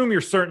assume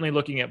you're certainly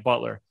looking at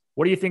Butler.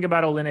 What do you think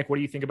about Olynyk? What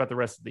do you think about the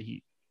rest of the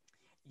Heat?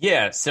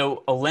 Yeah,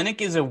 so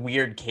Olynyk is a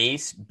weird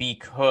case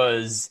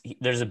because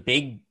there's a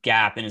big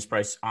gap in his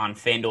price on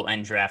FanDuel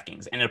and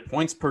DraftKings. And in a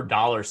points per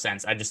dollar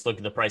sense, I just look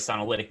at the price on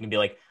Olynyk and be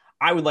like,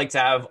 I would like to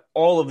have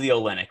all of the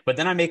Olynyk. But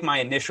then I make my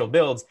initial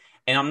builds,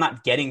 and I'm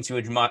not getting to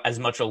as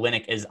much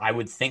Olynyk as I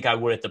would think I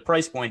would at the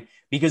price point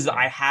because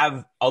I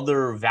have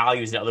other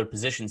values at other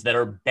positions that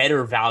are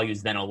better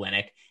values than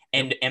Olynyk.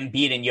 And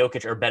Embiid and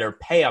Jokic are better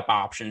pay-up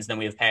options than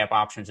we have pay-up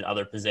options at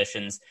other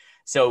positions.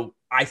 So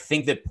I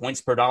think that points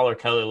per dollar,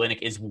 Kelly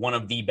Olynyk is one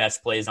of the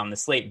best plays on the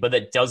slate, but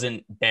that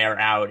doesn't bear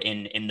out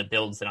in the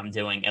builds that I'm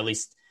doing, at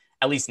least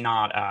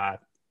not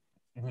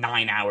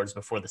 9 hours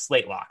before the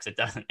slate locks.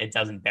 It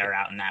doesn't bear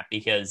out in that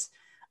because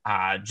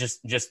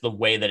just the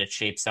way that it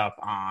shapes up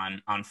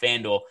on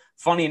FanDuel.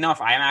 Funny enough,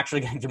 I am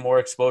actually getting to more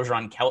exposure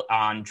on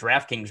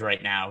DraftKings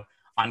right now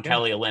on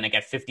Kelly Olynyk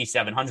at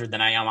 5,700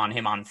 than I am on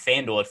him on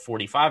FanDuel at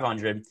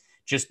 4,500,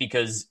 just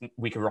because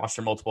we could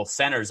roster multiple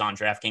centers on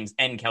DraftKings,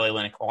 and Kelly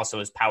Olynyk also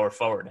has power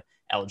forward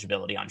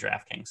eligibility on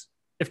DraftKings.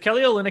 If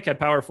Kelly Olynyk had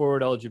power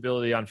forward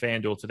eligibility on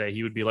FanDuel today,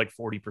 he would be like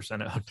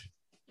 40% out.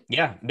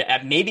 Yeah,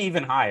 maybe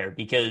even higher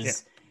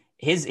because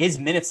his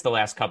minutes the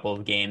last couple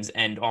of games,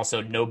 and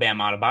also no Bam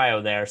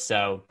Adebayo there,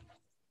 so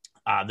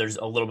there's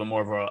a little bit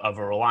more of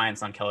a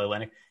reliance on Kelly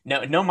Olynyk.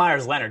 No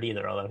Myers Leonard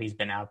either, although he's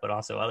been out, but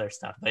also other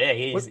stuff. But yeah,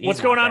 he's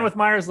what's going on with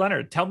Myers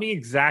Leonard? Tell me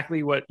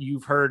exactly what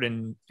you've heard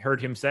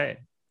him say.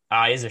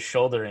 He has a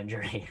shoulder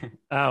injury.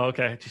 Oh,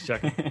 okay. Just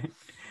checking.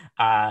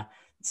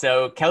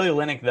 So Kelly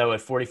Olynyk, though,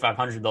 at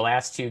 4,500, the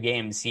last two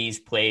games, he's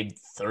played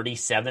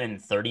 37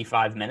 and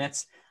 35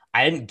 minutes.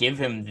 I didn't give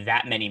him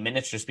that many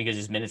minutes just because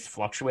his minutes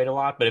fluctuate a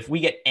lot. But if we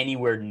get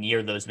anywhere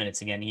near those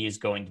minutes again, he is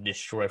going to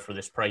destroy for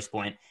this price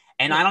point.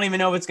 And I don't even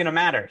know if it's going to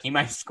matter. He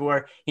might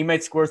score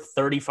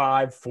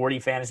 35, 40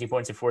 fantasy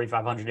points at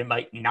 4,500. It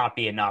might not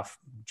be enough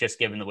just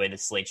given the way the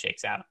slate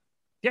shakes out.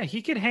 Yeah,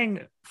 he could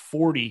hang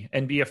 40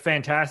 and be a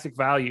fantastic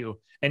value.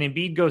 And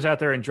Embiid goes out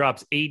there and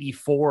drops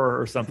 84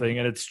 or something,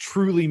 and it's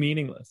truly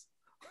meaningless.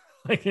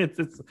 Like it's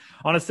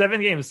on a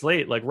 7-game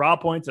slate, like raw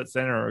points at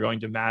center are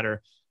going to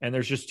matter. And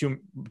there's just two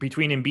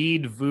between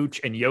Embiid, Vooch,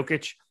 and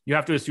Jokic. You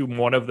have to assume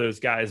one of those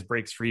guys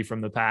breaks free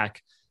from the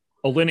pack.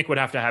 Olynyk would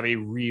have to have a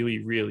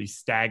really, really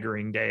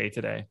staggering day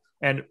today.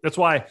 And that's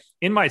why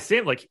in my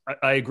sim, like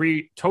I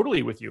agree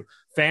totally with you.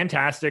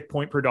 Fantastic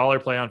point per dollar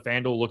play on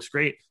FanDuel looks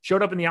great.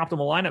 Showed up in the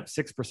optimal lineup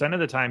 6% of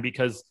the time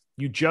because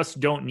you just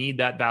don't need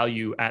that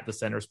value at the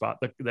center spot.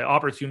 The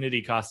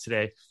opportunity cost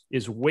today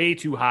is way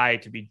too high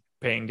to be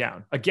paying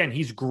down. Again,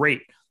 he's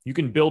great. You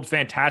can build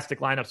fantastic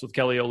lineups with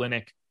Kelly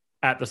Olynyk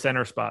at the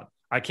center spot.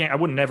 I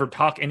would never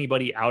talk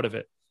anybody out of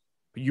it.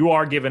 But you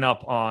are giving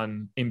up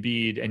on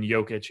Embiid and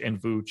Jokic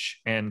and Vooch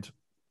and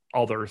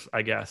others,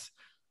 I guess.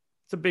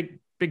 It's a big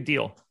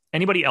deal.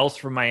 Anybody else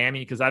from Miami?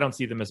 Because I don't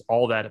see them as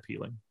all that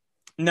appealing.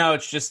 No,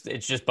 it's just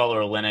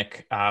Butler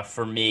Olynyk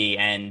for me,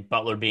 and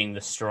Butler being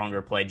the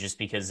stronger play just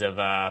because of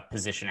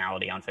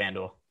positionality on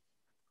FanDuel.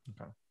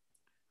 Okay.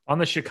 On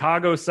the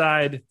Chicago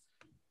side,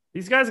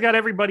 These guys got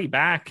everybody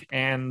back,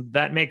 and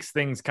that makes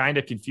things kind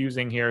of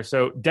confusing here.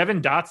 So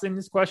Devin Dotson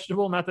is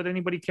questionable. Not that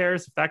anybody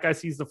cares. If that guy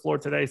sees the floor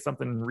today,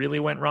 something really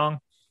went wrong.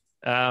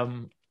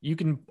 You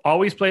can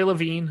always play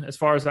Levine, as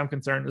far as I'm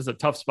concerned. This is a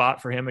tough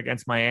spot for him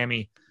against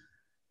Miami.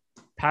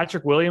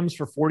 Patrick Williams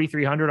for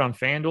 4,300 on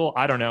FanDuel.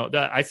 I don't know.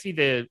 I see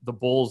the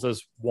Bulls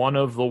as one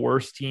of the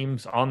worst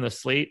teams on the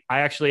slate.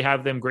 I actually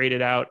have them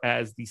graded out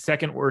as the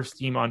second worst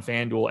team on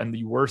FanDuel and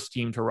the worst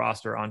team to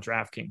roster on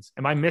DraftKings.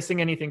 Am I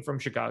missing anything from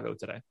Chicago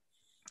today?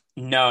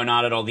 No,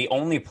 not at all. The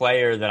only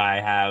player that I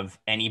have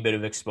any bit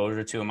of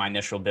exposure to in my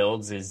initial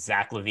builds is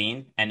Zach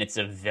LaVine, and it's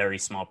a very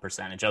small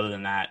percentage. Other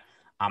than that,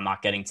 I'm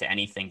not getting to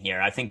anything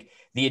here. I think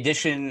the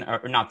addition,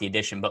 or not the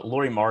addition, but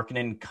Lauri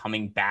Markkanen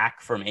coming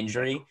back from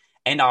injury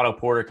and Otto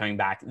Porter coming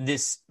back,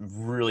 this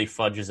really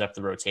fudges up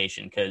the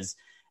rotation because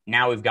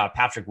now we've got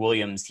Patrick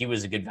Williams. He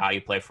was a good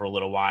value play for a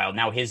little while.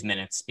 Now his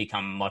minutes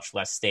become much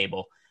less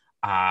stable.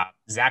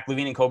 Zach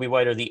LaVine and Kobe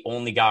White are the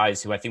only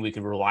guys who I think we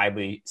could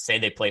reliably say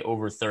they play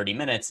over 30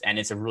 minutes, and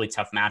it's a really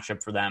tough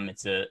matchup for them.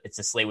 It's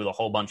a slate with a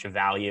whole bunch of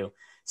value.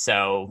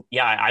 So,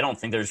 yeah, I don't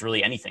think there's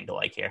really anything to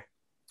like here.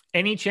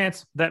 Any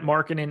chance that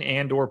Markkanen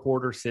and or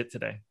Porter sit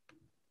today?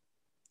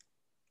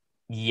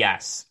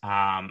 Yes.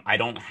 I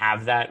don't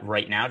have that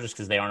right now just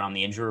because they aren't on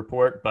the injury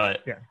report. But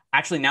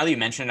actually, now that you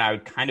mentioned it, I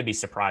would kind of be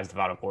surprised if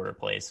Otto Porter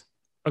plays.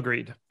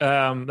 Agreed.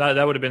 That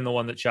would have been the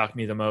one that shocked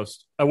me the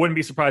most. I wouldn't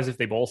be surprised if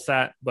they both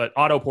sat, but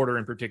Otto Porter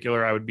in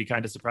particular, I would be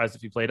kind of surprised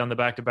if he played on the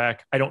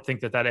back-to-back. I don't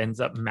think that ends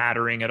up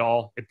mattering at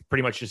all. It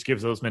pretty much just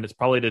gives those minutes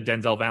probably to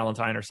Denzel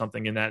Valentine or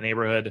something in that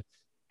neighborhood.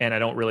 And I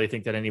don't really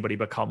think that anybody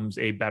becomes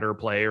a better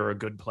player or a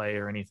good play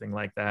or anything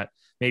like that.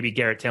 Maybe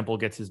Garrett Temple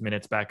gets his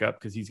minutes back up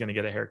because he's going to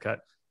get a haircut.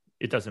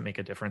 It doesn't make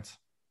a difference.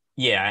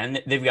 Yeah,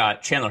 and they've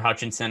got Chandler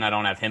Hutchinson. I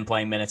don't have him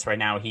playing minutes right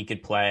now. He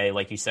could play,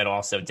 like you said,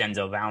 also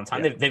Denzel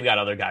Valentine. Yeah. They've got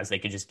other guys they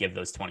could just give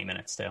those 20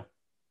 minutes to.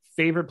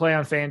 Favorite play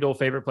on FanDuel,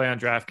 favorite play on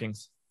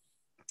DraftKings?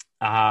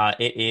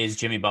 It is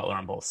Jimmy Butler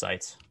on both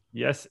sites.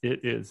 Yes,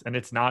 it is. And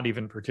it's not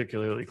even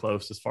particularly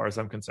close as far as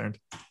I'm concerned.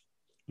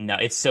 No,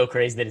 it's so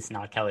crazy that it's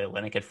not Kelly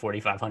Olynyk at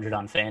 4,500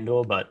 on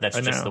FanDuel, but that's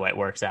just the way it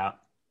works out.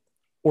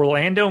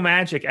 Orlando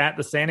Magic at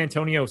the San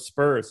Antonio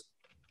Spurs.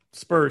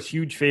 Spurs,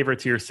 huge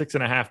favorites here,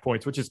 6.5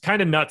 points, which is kind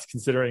of nuts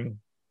considering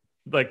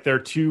like their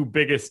two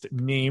biggest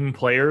name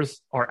players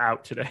are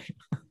out today.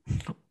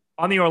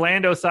 On the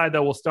Orlando side,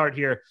 though, we'll start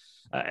here.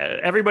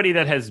 Everybody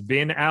that has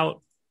been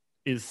out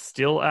is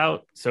still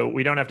out, so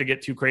we don't have to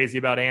get too crazy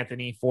about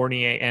Anthony,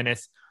 Fournier,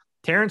 Ennis.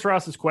 Terrence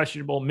Ross is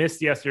questionable,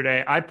 missed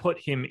yesterday. I put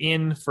him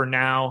in for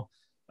now.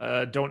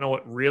 Don't know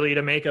what really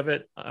to make of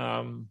it,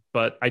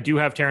 but I do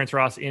have Terrence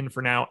Ross in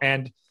for now,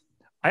 and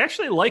I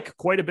actually like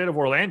quite a bit of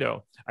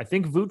Orlando. I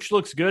think Vooch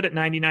looks good at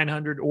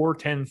 9,900 or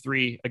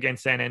 10-3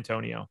 against San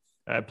Antonio.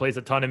 Plays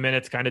a ton of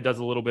minutes, kind of does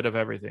a little bit of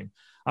everything.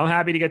 I'm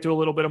happy to get to a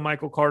little bit of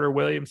Michael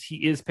Carter-Williams.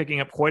 He is picking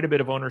up quite a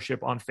bit of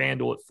ownership on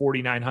FanDuel at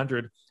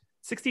 4,900.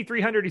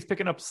 6,300, he's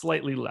picking up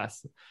slightly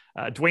less.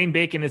 Dwayne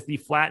Bacon is the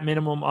flat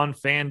minimum on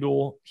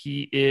FanDuel.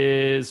 He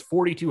is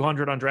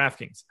 4,200 on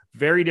DraftKings.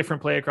 Very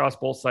different play across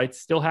both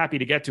sites. Still happy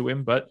to get to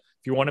him, but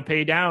if you want to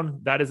pay down,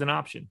 that is an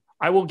option.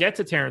 I will get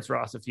to Terrence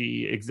Ross if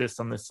he exists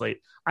on this slate.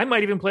 I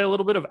might even play a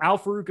little bit of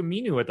Al-Farouq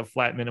Aminu at the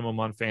flat minimum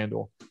on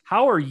FanDuel.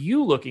 How are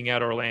you looking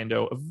at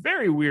Orlando? A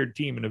very weird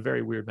team and a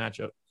very weird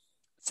matchup.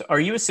 So are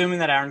you assuming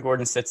that Aaron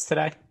Gordon sits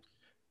today?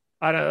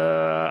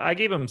 I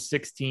gave him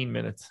 16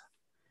 minutes.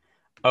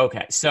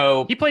 Okay,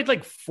 so he played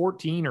like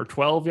 14 or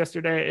 12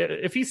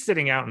 yesterday. If he's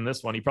sitting out in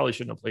this one, he probably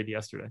shouldn't have played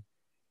yesterday.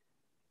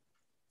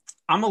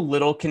 I'm a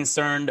little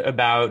concerned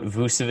about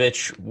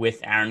Vucevic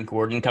with Aaron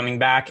Gordon coming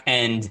back,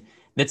 and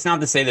that's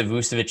not to say that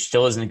Vucevic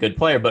still isn't a good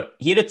player, but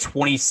he had a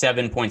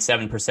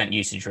 27.7%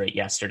 usage rate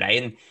yesterday.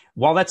 And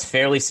while that's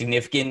fairly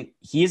significant,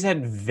 he has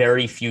had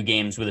very few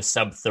games with a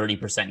sub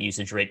 30%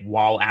 usage rate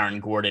while Aaron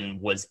Gordon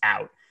was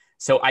out.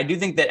 So I do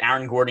think that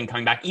Aaron Gordon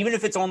coming back, even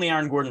if it's only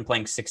Aaron Gordon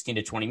playing 16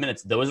 to 20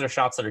 minutes, those are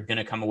shots that are going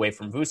to come away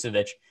from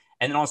Vucevic.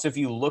 And then also if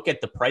you look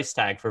at the price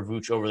tag for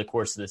Vuce over the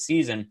course of the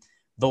season,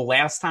 the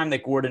last time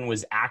that Gordon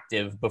was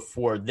active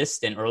before this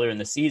stint earlier in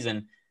the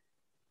season,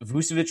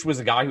 Vucevic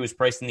was a guy who was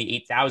priced in the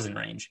 8,000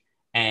 range.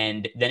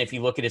 And then if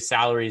you look at his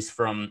salaries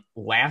from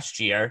last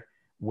year,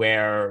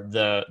 where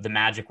the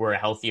Magic were a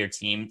healthier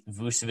team,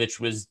 Vucevic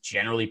was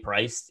generally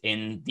priced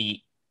in the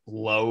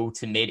low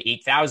to mid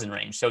 8,000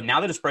 range. So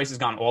now that his price has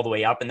gone all the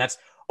way up, and that's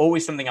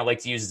always something I like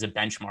to use as a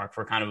benchmark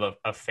for kind of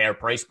a fair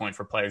price point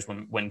for players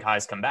when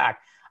guys come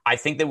back, I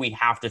think that we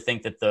have to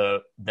think that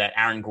that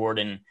Aaron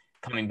Gordon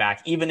coming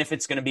back, even if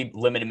it's going to be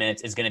limited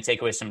minutes, is going to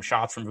take away some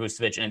shots from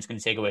Vucevic, and it's going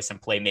to take away some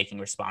playmaking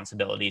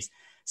responsibilities.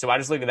 So I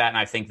just look at that, and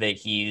I think that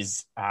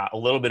he's a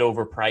little bit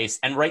overpriced.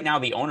 And right now,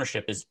 the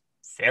ownership is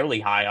fairly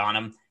high on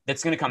him.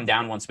 That's going to come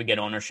down once we get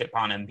ownership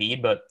on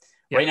Embiid. But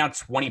Right now,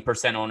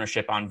 20%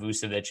 ownership on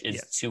Vucevic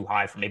is too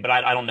high for me, but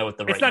I don't know what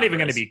the right it's not even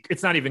going is. to be.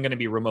 It's not even going to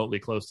be remotely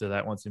close to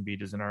that once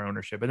Embiid is in our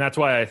ownership, and that's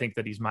why I think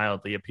that he's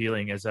mildly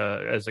appealing as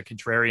a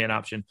contrarian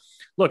option.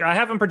 Look, I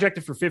have him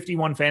projected for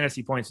 51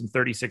 fantasy points in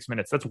 36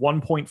 minutes. That's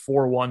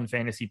 1.41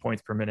 fantasy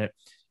points per minute.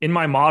 In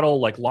my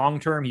model, like long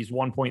term, he's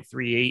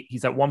 1.38.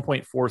 He's at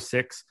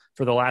 1.46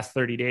 for the last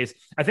 30 days.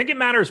 I think it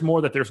matters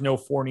more that there's no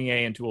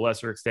Fournier and to a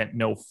lesser extent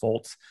no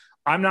Fultz.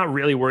 I'm not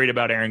really worried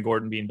about Aaron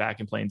Gordon being back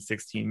and playing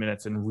 16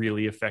 minutes and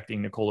really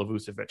affecting Nikola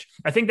Vucevic.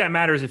 I think that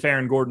matters if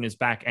Aaron Gordon is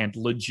back and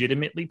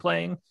legitimately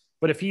playing.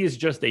 But if he is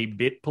just a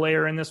bit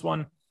player in this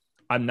one,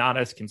 I'm not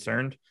as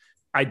concerned.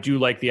 I do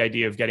like the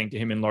idea of getting to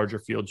him in larger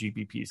field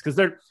GPPs because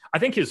I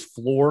think his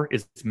floor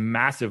is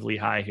massively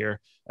high here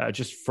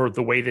just for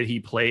the way that he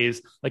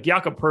plays. Like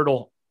Jakob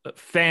Poeltl,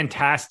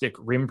 fantastic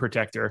rim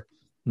protector,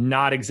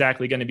 not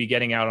exactly going to be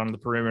getting out on the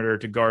perimeter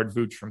to guard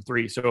Vooch from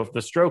three. So if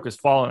the stroke is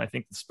fallen, I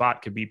think the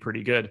spot could be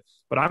pretty good.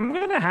 But I'm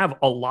going to have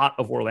a lot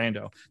of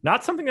Orlando.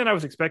 Not something that I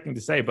was expecting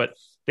to say, but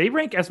they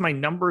rank as my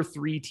number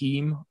 3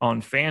 team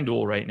on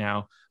FanDuel right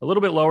now. A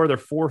little bit lower. They're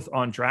 4th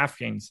on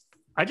DraftKings.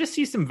 I just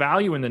see some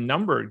value in the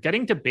number.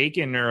 Getting to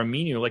Bacon or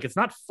Aminu, like it's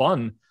not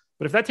fun.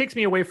 But if that takes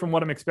me away from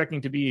what I'm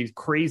expecting to be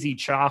crazy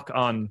chalk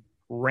on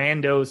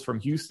randos from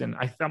Houston,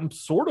 I'm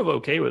sort of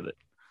okay with it.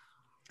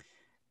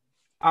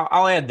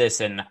 I'll add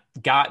this in.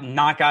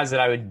 Not guys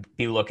that I would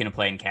be looking to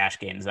play in cash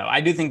games, though.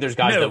 I do think there's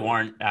guys that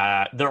warrant.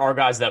 There are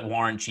guys that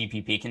warrant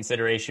GPP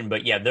consideration,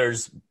 but yeah,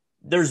 there's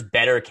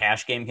better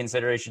cash game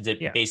considerations at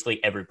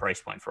basically every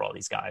price point for all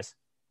these guys.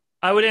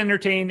 I would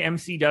entertain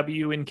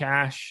MCW in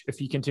cash if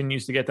he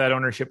continues to get that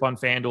ownership on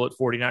FanDuel at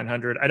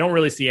 4,900. I don't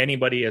really see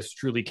anybody as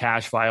truly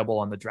cash viable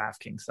on the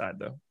DraftKings side,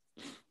 though.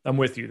 I'm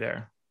with you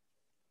there.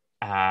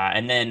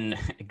 And then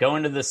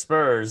going to the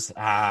Spurs,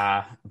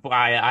 I'm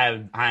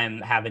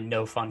having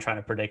no fun trying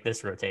to predict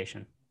this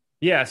rotation.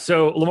 Yeah,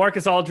 so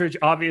LaMarcus Aldridge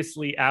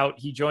obviously out.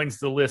 He joins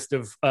the list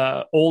of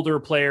older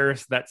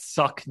players that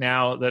suck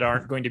now that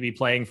aren't going to be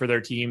playing for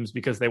their teams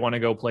because they want to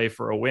go play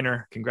for a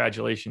winner.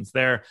 Congratulations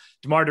there.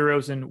 DeMar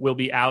DeRozan will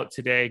be out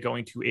today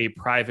going to a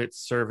private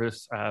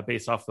service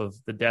based off of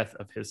the death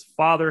of his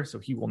father, so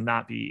he will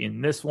not be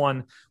in this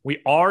one.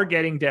 We are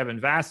getting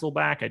Devin Vassell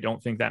back. I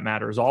don't think that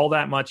matters all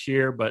that much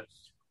here, but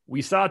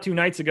we saw 2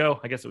 nights ago,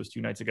 I guess it was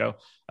 2 nights ago,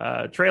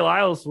 Trey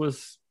Lyles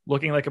was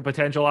looking like a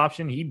potential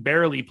option. He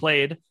barely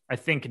played. I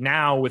think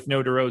now with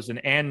no DeRozan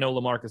and no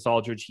LaMarcus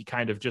Aldridge, he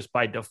kind of just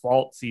by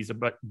default sees a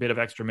bit of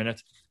extra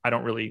minutes. I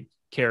don't really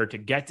care to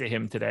get to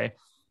him today.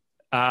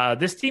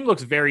 This team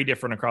looks very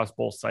different across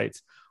both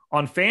sites.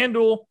 On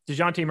FanDuel,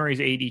 DeJounte Murray's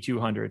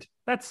 8,200.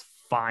 That's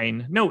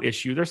fine. No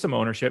issue. There's some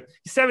ownership.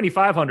 He's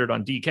 7,500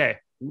 on DK.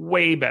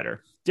 Way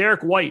better.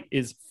 Derek White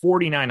is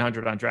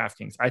 4,900 on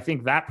DraftKings. I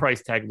think that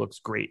price tag looks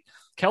great.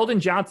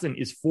 Keldon Johnson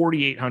is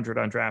 4,800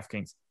 on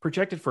DraftKings,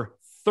 projected for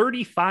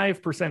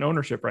 35%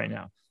 ownership right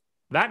now.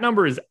 That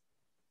number is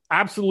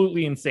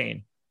absolutely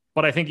insane,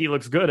 but I think he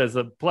looks good as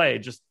a play.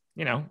 Just,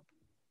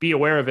 be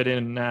aware of it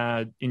in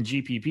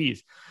GPPs.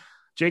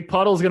 Jake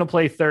Puddle's going to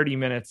play 30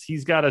 minutes.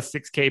 He's got a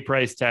 6K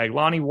price tag.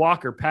 Lonnie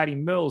Walker, Patty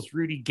Mills,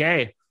 Rudy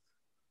Gay.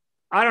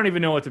 I don't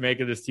even know what to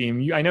make of this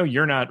team. I know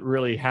you're not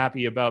really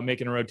happy about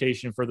making a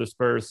rotation for the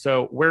Spurs.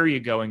 So where are you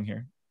going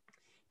here?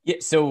 Yeah.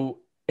 So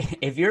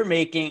if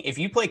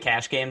you play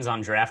cash games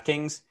on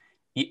DraftKings,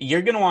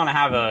 you're going to want to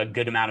have a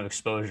good amount of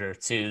exposure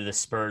to the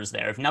Spurs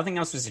there. If nothing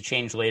else was to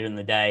change later in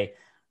the day,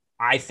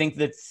 I think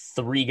that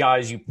 3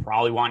 guys you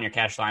probably want in your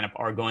cash lineup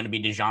are going to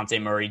be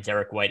DeJounte Murray,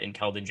 Derek White, and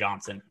Keldon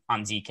Johnson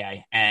on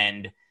DK.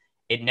 And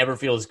it never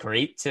feels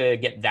great to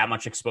get that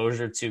much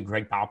exposure to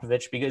Greg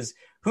Popovich because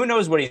who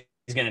knows what he's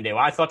going to do.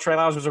 I thought Trey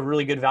Lyles was a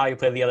really good value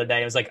play the other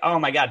day. I was like, oh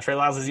my God, Trey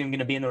Lyles isn't even going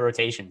to be in the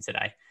rotation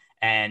today.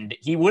 And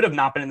he would have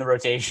not been in the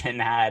rotation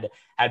had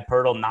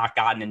Poeltl not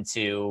gotten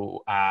into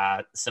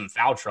some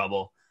foul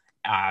trouble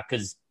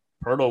because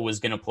Poeltl was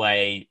going to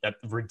play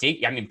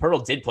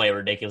Poeltl did play a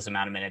ridiculous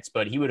amount of minutes,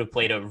 but he would have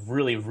played a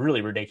really,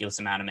 really ridiculous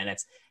amount of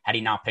minutes had he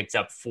not picked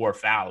up 4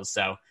 fouls.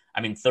 So,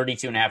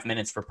 32 and a half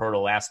minutes for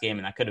Poeltl last game,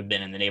 and that could have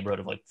been in the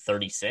neighborhood of like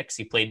 36.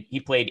 He played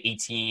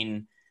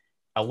 18,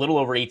 a little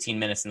over 18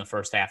 minutes in the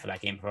first half of that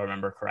game, if I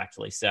remember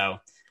correctly. So,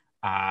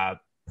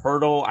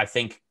 Poeltl, I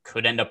think,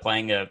 could end up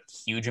playing a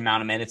huge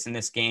amount of minutes in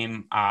this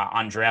game.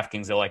 On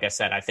DraftKings, though, like I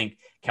said, I think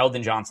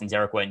Keldon Johnson,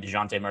 Derek White, and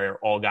DeJounte Murray are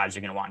all guys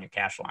you're going to want in your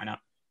cash lineup.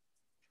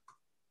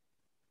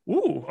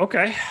 Ooh,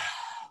 okay.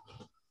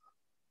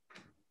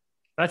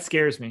 That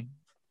scares me.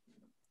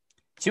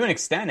 To an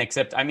extent,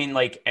 except,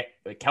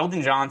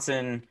 Keldon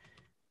Johnson,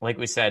 like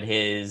we said,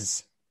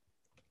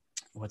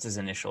 what's his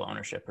initial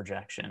ownership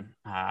projection?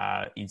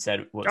 You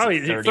said,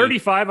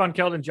 35 on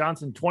Keldon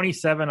Johnson,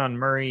 27 on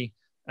Murray,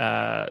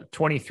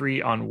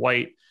 23 on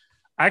White.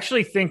 I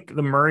actually think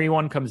the Murray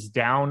one comes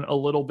down a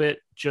little bit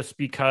just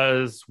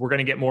because we're going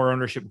to get more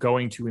ownership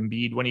going to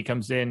Embiid when he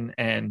comes in.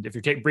 And if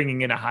you're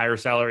bringing in a higher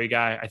salary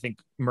guy, I think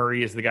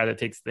Murray is the guy that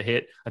takes the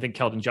hit. I think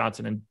Keldon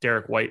Johnson and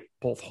Derek White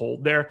both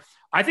hold there.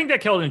 I think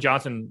that Keldon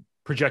Johnson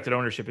projected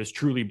ownership is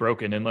truly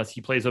broken unless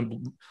he plays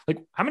like,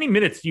 how many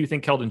minutes do you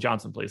think Keldon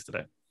Johnson plays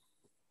today?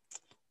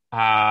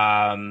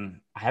 I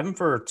have him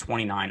for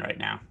 29 right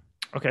now.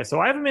 Okay, so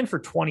I have him in for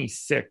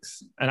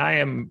 26, and I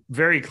am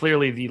very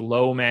clearly the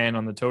low man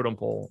on the totem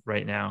pole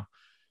right now.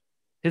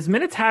 His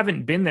minutes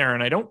haven't been there,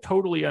 and I don't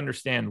totally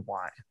understand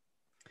why.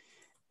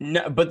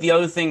 No, but the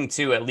other thing,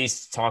 too, at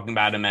least talking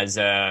about him as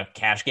a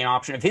cash game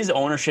option, if his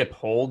ownership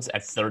holds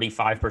at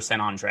 35%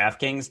 on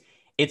DraftKings,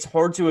 it's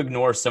hard to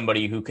ignore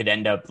somebody who could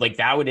end up, like,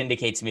 that would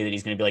indicate to me that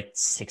he's going to be like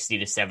 60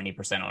 to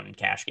 70% owned in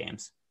cash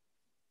games.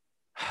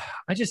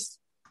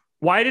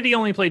 Why did he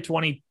only play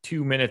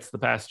 22 minutes the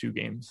past 2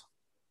 games?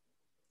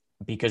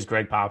 Because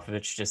Greg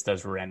Popovich just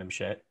does random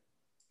shit.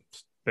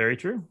 Very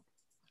true.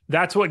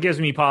 That's what gives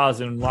me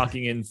pause in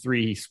locking in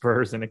 3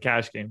 Spurs in a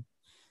cash game.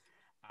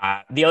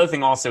 The other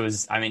thing also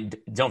is,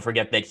 don't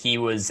forget that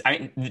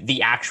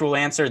the actual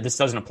answer, this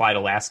doesn't apply to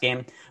last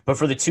game, but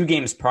for the 2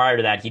 games prior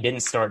to that, he didn't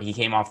start. He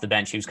came off the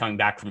bench. He was coming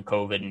back from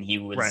COVID, and he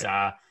was,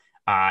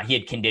 right. He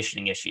had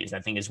conditioning issues,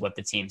 I think is what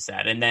the team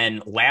said. And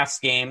then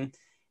last game,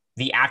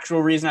 the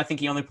actual reason I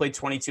think he only played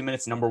 22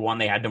 minutes, number one,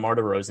 they had DeMar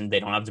DeRozan. They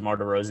don't have DeMar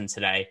DeRozan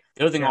today.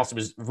 The other thing also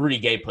was Rudy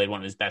Gay played one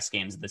of his best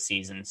games of the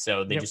season,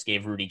 so they just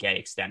gave Rudy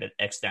Gay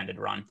extended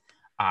run.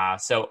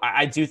 So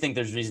I do think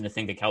there's reason to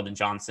think that Keldon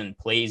Johnson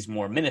plays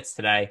more minutes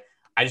today.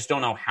 I just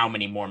don't know how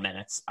many more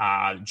minutes.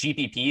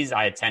 GPPs,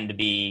 I tend to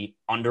be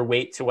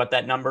underweight to what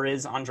that number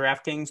is on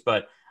DraftKings,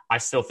 but I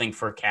still think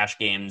for cash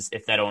games,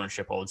 if that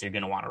ownership holds, you're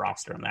going to want to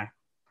roster him there.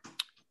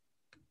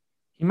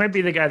 He might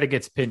be the guy that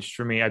gets pinched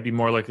for me. I'd be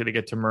more likely to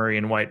get to Murray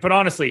and White. But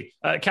honestly,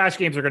 cash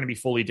games are going to be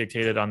fully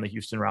dictated on the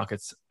Houston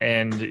Rockets.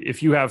 And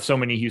if you have so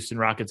many Houston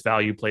Rockets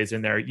value plays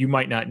in there, you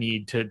might not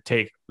need to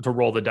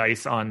roll the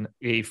dice on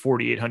a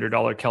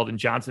 $4,800 Keldon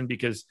Johnson,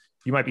 because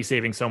you might be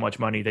saving so much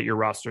money that you're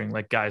rostering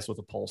like guys with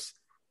a pulse.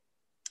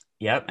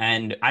 Yep.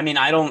 And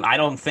I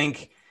don't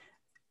think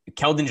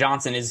Keldon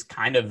Johnson is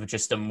kind of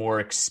just a more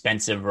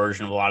expensive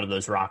version of a lot of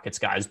those Rockets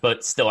guys,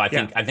 but still, I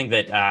think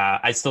that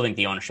I still think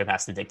the ownership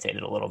has to dictate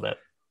it a little bit.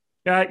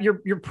 Yeah,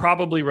 you're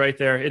probably right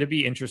there. It'd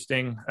be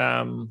interesting.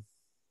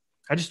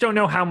 I just don't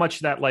know how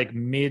much that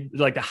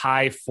the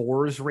high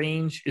 4s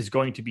range is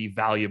going to be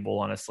valuable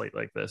on a slate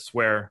like this,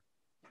 where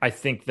I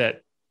think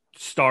that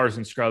stars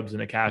and scrubs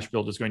in a cash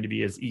build is going to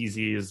be as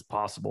easy as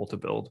possible to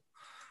build.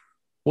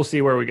 We'll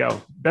see where we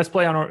go. Best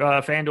play on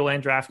FanDuel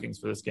and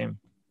DraftKings for this game.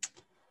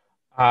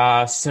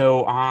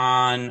 So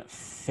on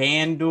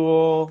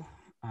FanDuel,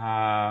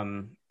 I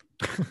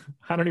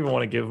don't even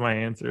want to give my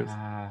answers.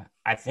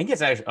 I think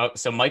it's actually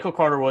so Michael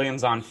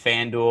Carter-Williams on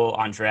FanDuel,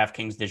 on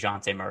DraftKings,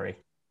 DeJounte Murray.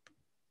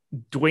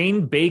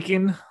 Dwayne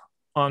Bacon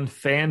on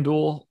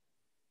FanDuel.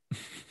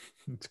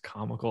 It's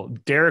comical.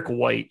 Derek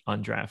White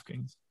on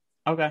DraftKings.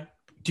 Okay.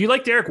 Do you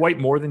like Derek White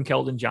more than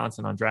Keldon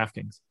Johnson on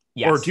DraftKings?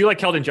 Yes. Or do you like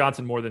Keldon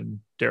Johnson more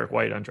than Derek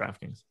White on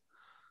DraftKings?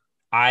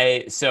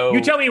 So you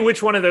tell me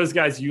which one of those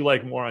guys you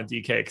like more on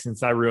DK,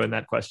 since I ruined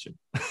that question.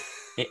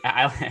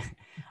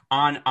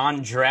 On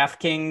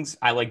DraftKings,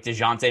 I like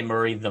DeJounte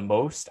Murray the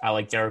most. I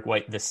like Derek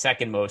White the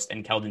second most,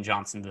 and Keldon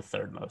Johnson the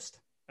third most.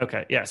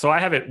 Okay, yeah. So I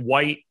have it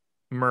White,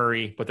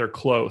 Murray, but they're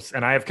close,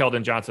 and I have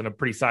Keldon Johnson a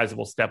pretty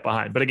sizable step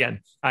behind. But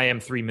again, I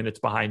am 3 minutes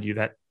behind you.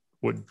 That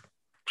would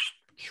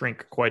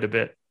shrink quite a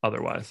bit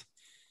otherwise.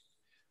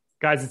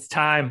 Guys, it's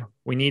time.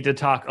 We need to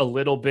talk a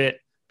little bit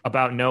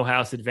about No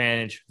House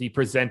Advantage, the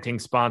presenting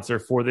sponsor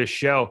for this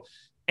show.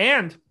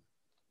 And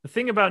the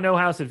thing about No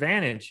House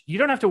Advantage, you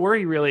don't have to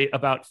worry really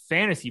about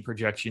fantasy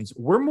projections.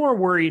 We're more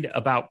worried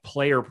about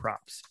player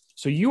props.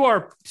 So you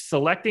are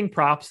selecting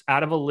props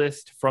out of a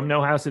list from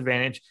No House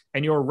Advantage,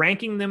 and you're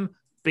ranking them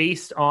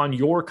based on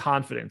your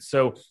confidence.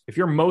 So if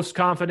you're most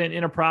confident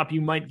in a prop,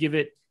 you might give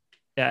it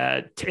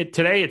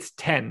today it's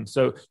 10.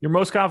 So your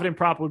most confident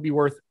prop would be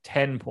worth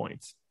 10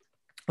 points.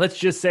 Let's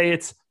just say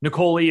it's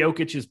Nikola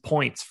Jokic's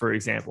points, for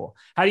example.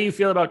 How do you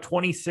feel about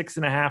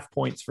 26.5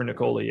 points for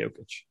Nikola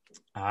Jokic?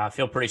 I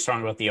feel pretty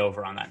strong about the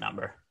over on that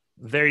number.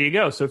 There you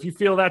go. So if you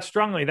feel that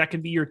strongly, that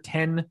could be your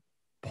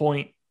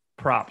 10-point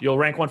prop. You'll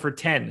rank one for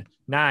 10,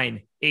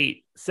 9,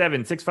 8,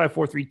 7, 6, 5,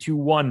 4, 3, 2,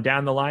 1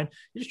 down the line.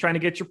 You're just trying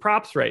to get your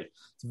props right.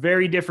 It's a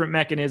very different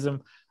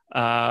mechanism.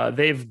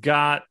 They've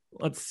got,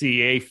 let's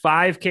see, a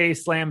 5K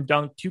slam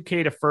dunk,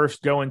 2K to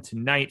first going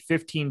tonight,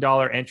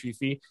 $15 entry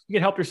fee. You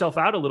can help yourself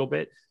out a little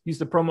bit. Use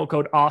the promo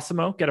code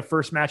AWESEMO, get a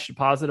first match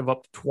deposit of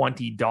up to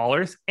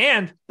 $20.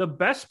 And the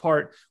best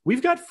part,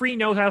 we've got free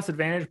No House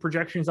Advantage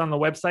projections on the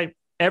website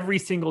every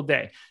single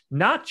day.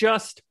 Not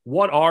just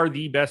what are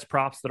the best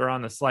props that are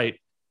on the site,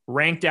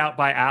 ranked out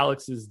by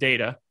Alex's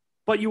data,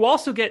 but you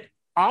also get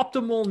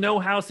optimal No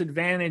House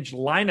Advantage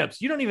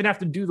lineups. You don't even have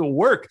to do the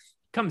work.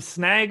 Come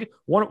snag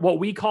what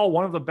we call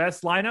one of the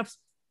best lineups,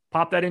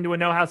 pop that into a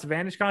No House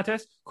Advantage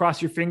contest,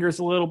 cross your fingers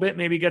a little bit,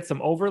 maybe get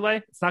some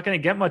overlay. It's not going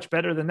to get much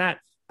better than that.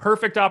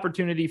 Perfect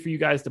opportunity for you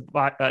guys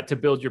to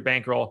build your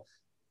bankroll.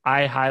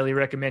 I highly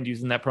recommend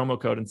using that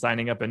promo code and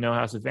signing up at No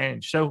House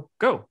Advantage. So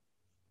go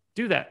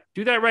do that.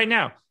 Do that right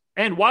now.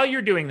 And while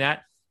you're doing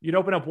that, You'd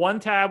open up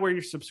one tab where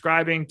you're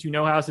subscribing to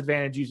No House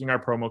Advantage using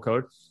our promo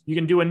code. You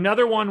can do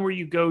another one where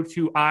you go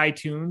to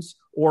iTunes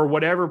or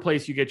whatever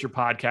place you get your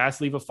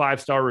podcast, leave a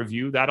 5-star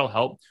review. That'll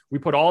help. We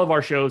put all of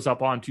our shows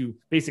up onto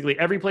basically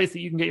every place that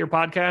you can get your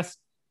podcast.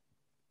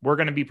 We're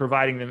going to be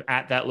providing them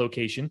at that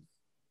location.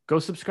 Go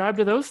subscribe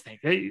to those things.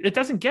 It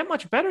doesn't get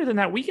much better than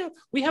that.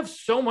 We have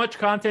so much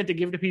content to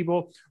give to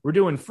people. We're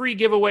doing free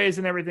giveaways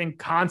and everything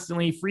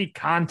constantly, free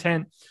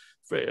content,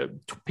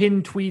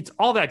 pinned tweets,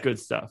 all that good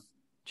stuff.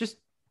 Just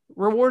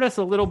reward us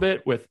a little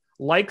bit with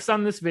likes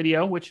on this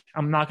video, which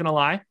I'm not going to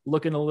lie,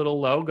 looking a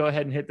little low. Go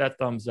ahead and hit that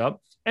thumbs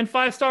up, and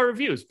 5-star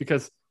reviews,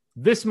 because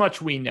this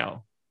much we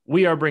know.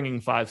 We are bringing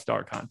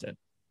 5-star content.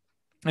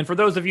 And for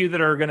those of you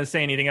that are going to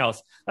say anything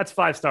else, that's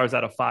 5 stars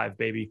out of 5,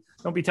 baby.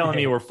 Don't be telling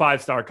me we're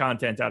 5-star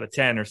content out of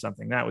 10 or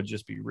something. That would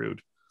just be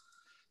rude.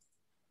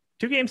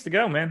 2 games to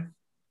go, man.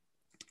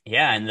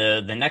 Yeah, and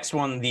the next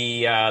one,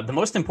 the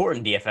most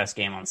important DFS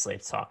game on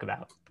slate to talk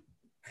about.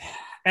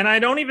 And I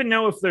don't even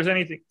know if there's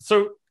anything.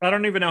 So I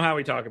don't even know how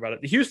we talk about it.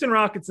 The Houston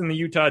Rockets and the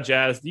Utah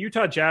Jazz. The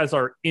Utah Jazz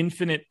are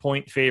infinite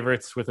point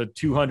favorites with a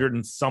 200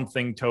 and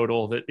something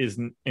total that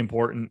isn't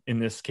important in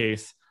this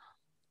case.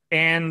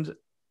 And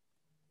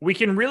we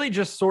can really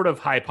just sort of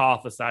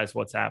hypothesize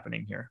what's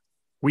happening here.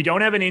 We don't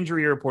have an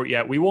injury report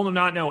yet. We will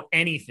not know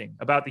anything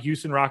about the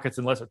Houston Rockets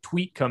unless a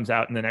tweet comes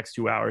out in the next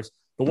 2 hours.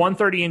 The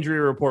 1:30 injury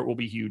report will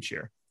be huge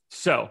here.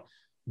 So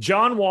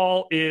John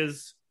Wall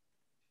is,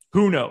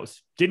 who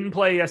knows? Didn't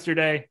play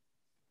yesterday.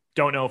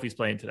 Don't know if he's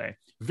playing today.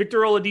 Victor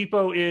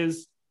Oladipo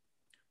is,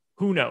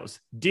 who knows?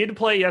 Did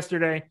play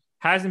yesterday.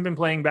 Hasn't been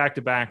playing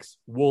back-to-backs.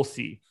 We'll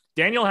see.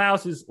 Daniel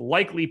House is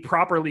likely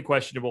properly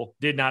questionable.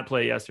 Did not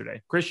play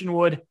yesterday. Christian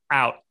Wood,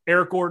 out.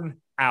 Eric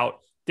Gordon,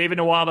 out. David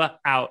Nwaba,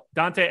 out.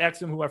 Dante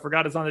Exum, who I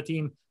forgot is on the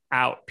team,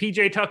 out.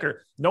 PJ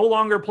Tucker, no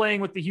longer playing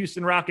with the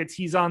Houston Rockets.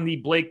 He's on the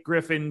Blake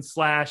Griffin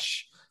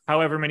 /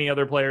 however many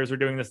other players are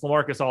doing this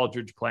LaMarcus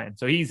Aldridge plan.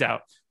 So he's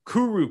out.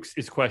 Kurucs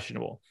is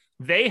questionable.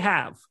 They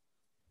have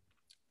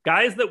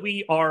guys that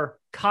we are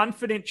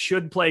confident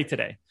should play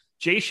today.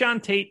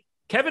 Jayshawn Tate,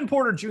 Kevin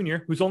Porter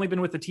Jr., who's only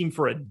been with the team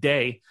for a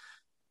day,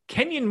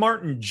 Kenyon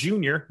Martin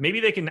Jr., maybe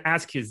they can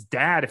ask his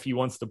dad if he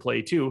wants to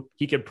play too.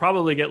 He could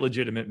probably get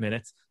legitimate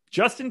minutes.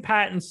 Justin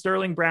Patton,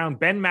 Sterling Brown,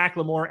 Ben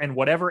McLemore, and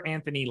whatever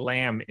Anthony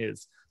Lamb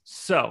is.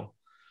 So,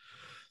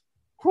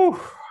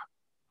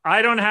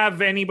 I don't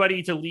have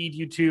anybody to lead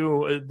you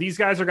to. These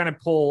guys are going to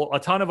pull a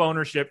ton of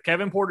ownership.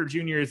 Kevin Porter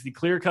Jr. is the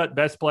clear-cut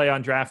best play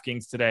on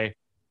DraftKings today.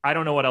 I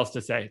don't know what else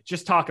to say.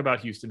 Just talk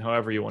about Houston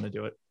however you want to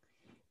do it.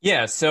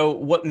 Yeah, so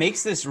what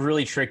makes this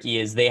really tricky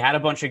is they had a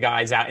bunch of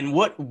guys out, and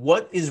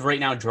what is right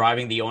now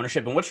driving the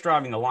ownership and what's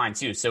driving the line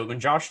too. So when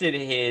Josh did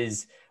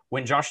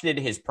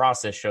his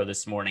process show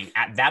this morning,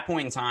 at that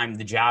point in time,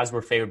 the Jazz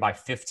were favored by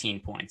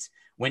 15 points.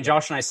 When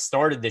Josh and I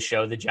started the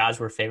show, the Jazz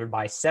were favored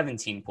by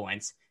 17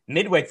 points.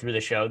 Midway through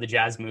the show, the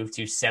Jazz moved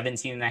to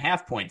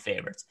 17.5-point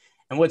favorites.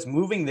 And what's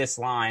moving this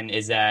line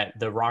is that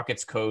the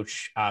Rockets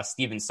coach,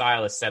 Steven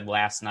Silas, said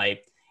last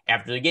night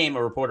after the game,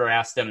 a reporter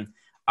asked him,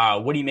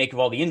 what do you make of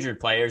all the injured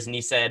players? And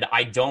he said,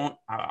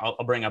 I'll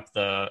bring up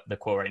the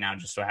quote right now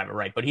just so I have it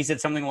right. But he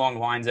said something along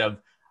the lines of,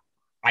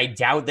 I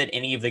doubt that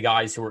any of the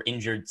guys who are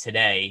injured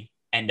today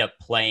end up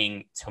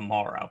playing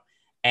tomorrow.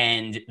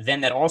 And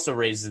then that also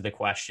raises the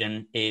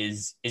question,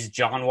 is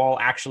John Wall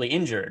actually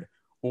injured?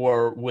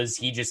 Or was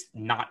he just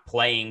not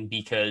playing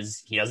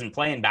because he doesn't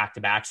play in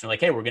back-to-backs? And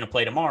like, hey, we're going to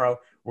play tomorrow.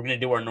 We're going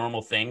to do our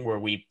normal thing where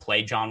we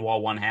play John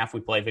Wall one half,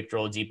 we play Victor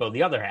Oladipo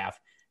the other half.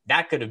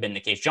 That could have been the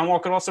case. John Wall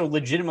could also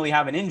legitimately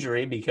have an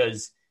injury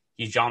because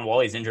he's John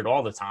Wall. He's injured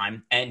all the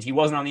time. And he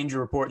wasn't on the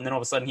injury report. And then all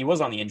of a sudden he was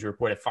on the injury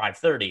report at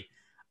 5:30.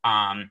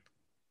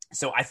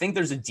 So I think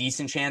there's a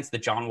decent chance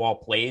that John Wall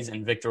plays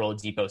and Victor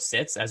Oladipo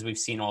sits, as we've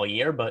seen all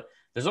year. But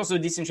there's also a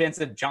decent chance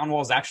that John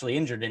Wall is actually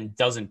injured and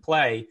doesn't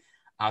play.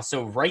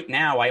 So right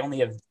now I only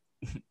have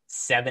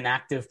 7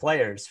 active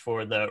players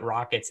for the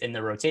Rockets in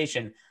the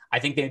rotation. I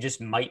think they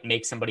just might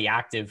make somebody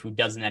active who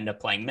doesn't end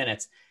up playing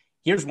minutes.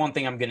 Here's one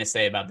thing I'm going to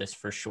say about this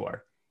for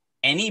sure.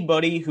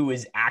 Anybody who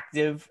is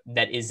active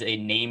that is a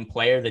name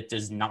player that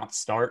does not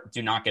start,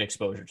 do not get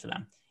exposure to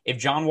them. If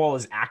John Wall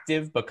is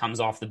active but comes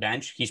off the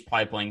bench, he's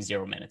probably playing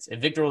 0 minutes. If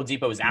Victor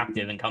Oladipo is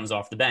active and comes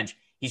off the bench,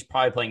 he's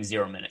probably playing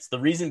 0 minutes. The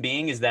reason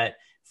being is that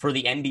for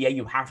the NBA,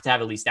 you have to have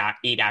at least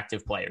 8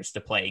 active players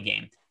to play a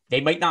game. They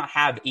might not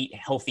have 8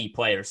 healthy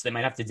players, so they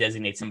might have to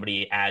designate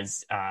somebody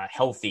as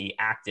healthy,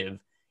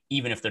 active,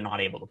 even if they're not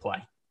able to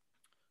play.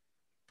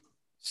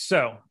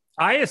 So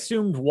I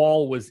assumed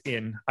Wall was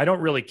in. I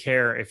don't really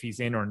care if he's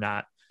in or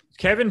not.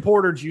 Kevin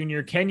Porter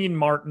Jr., Kenyon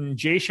Martin,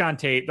 Jayshawn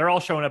Tate, they're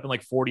all showing up in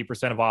like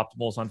 40% of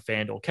optimals on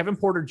FanDuel. Kevin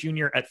Porter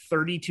Jr. at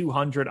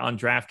 3,200 on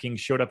DraftKings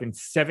showed up in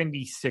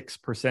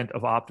 76%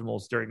 of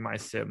optimals during my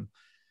sim.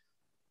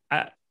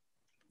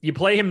 You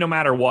play him no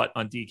matter what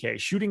on DK.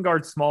 Shooting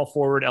guard, small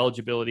forward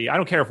eligibility. I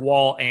don't care if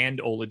Wall and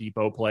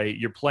Oladipo play.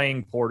 You're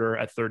playing Porter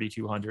at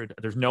 3,200.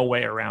 There's no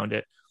way around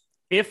it.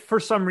 if for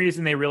some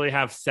reason they really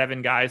have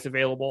 7 guys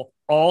available,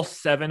 all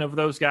 7 of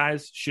those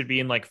guys should be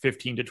in like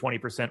 15 to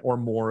 20% or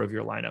more of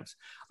your lineups.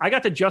 I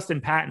got to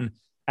Justin Patton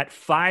at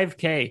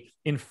 5K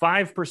in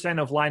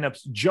 5% of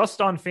lineups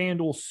just on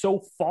FanDuel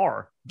so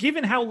far.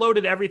 Given how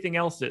loaded everything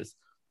else is,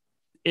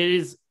 it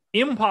is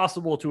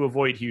impossible to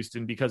avoid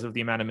Houston because of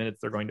the amount of minutes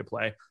they're going to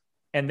play.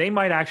 And they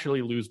might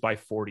actually lose by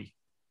 40.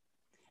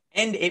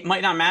 And it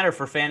might not matter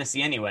for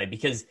fantasy anyway,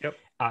 because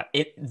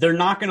they're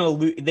not going to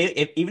lose.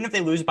 Even if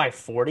they lose by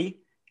 40,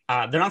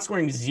 they're not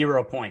scoring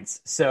 0 points.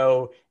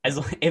 So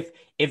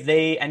if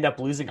they end up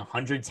losing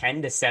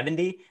 110 to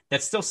 70,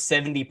 that's still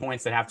 70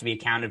 points that have to be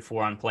accounted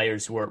for on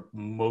players who are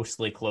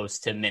mostly close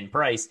to min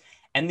price.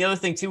 And the other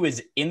thing too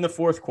is in the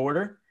fourth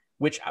quarter,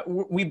 which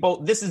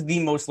this is the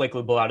most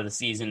likely blowout of the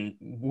season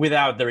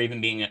without there even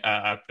being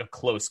a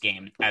close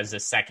game as a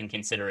second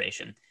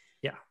consideration.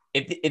 Yeah.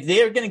 If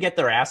they're going to get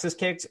their asses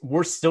kicked,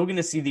 we're still going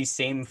to see these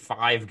same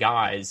 5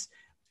 guys,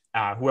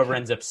 whoever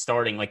ends up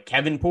starting, like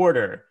Kevin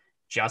Porter,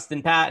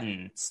 Justin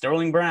Patton,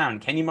 Sterling Brown,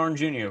 Kenyon Martin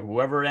Jr.,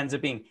 whoever it ends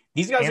up being.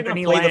 These guys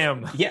Anthony are going to play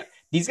Lamb.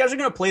 These guys are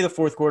going to play the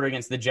fourth quarter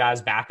against the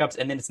Jazz backups,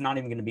 and then it's not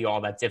even going to be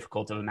all that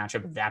difficult of a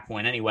matchup at that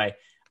point anyway.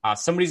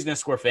 Somebody's going to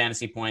score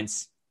fantasy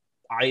points.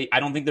 I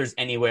don't think there's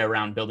any way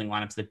around building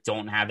lineups that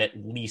don't have at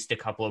least a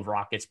couple of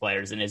Rockets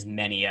players and as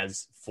many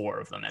as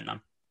 4 of them in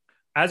them.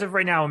 As of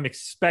right now, I'm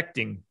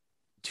expecting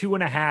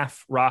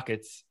 2.5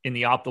 Rockets in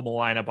the optimal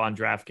lineup on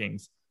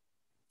DraftKings.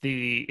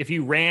 If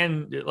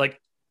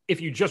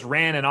you just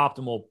ran an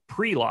optimal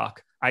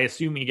pre-lock, I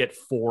assume you get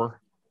 4.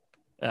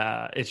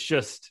 It's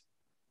just,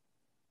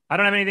 I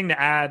don't have anything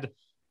to add.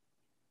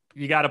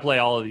 You got to play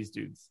all of these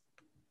dudes.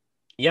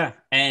 Yeah,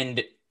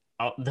 and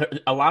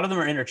a lot of them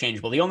are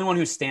interchangeable. The only one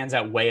who stands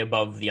out way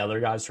above the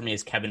other guys for me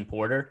is Kevin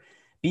Porter.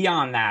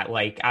 Beyond that,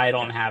 I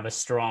don't have a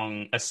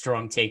strong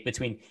take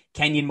between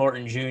Kenyon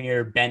Martin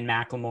Jr., Ben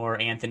McLemore,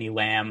 Anthony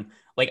Lamb.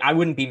 I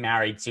wouldn't be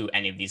married to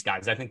any of these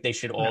guys. I think they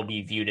should all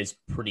be viewed as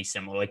pretty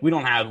similar. We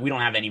don't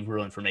have any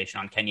real information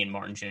on Kenyon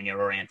Martin Jr.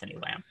 or Anthony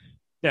Lamb.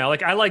 Yeah,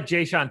 I like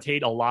Jayshawn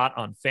Tate a lot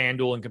on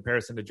FanDuel in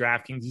comparison to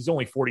DraftKings. He's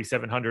only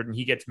 4,700 and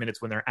he gets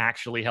minutes when they're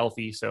actually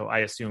healthy, so I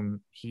assume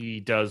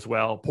he does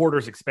well.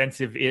 Porter's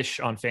expensive-ish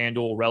on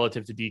FanDuel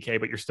relative to DK,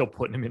 but you're still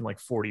putting him in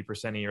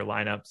 40% of your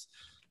lineups.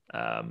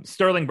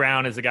 Sterling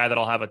Brown is a guy that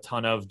I'll have a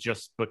ton of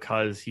just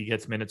because he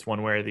gets minutes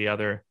one way or the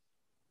other.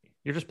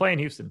 You're just playing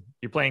Houston.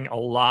 You're playing a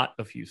lot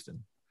of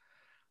Houston.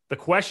 The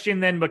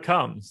question then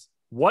becomes,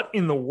 what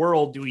in the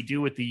world do we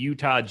do with the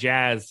Utah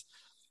Jazz?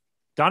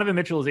 Donovan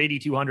Mitchell is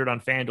 8,200 on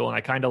FanDuel, and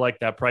I kind of like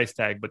that price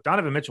tag, but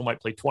Donovan Mitchell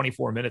might play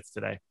 24 minutes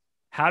today.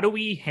 How do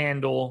we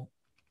handle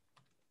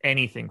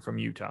anything from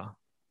Utah?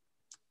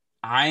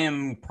 I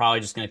am probably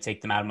just going to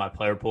take them out of my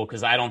player pool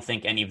because I don't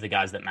think any of the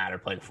guys that matter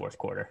play the fourth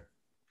quarter.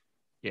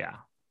 Yeah.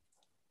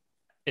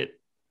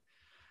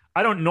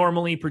 I don't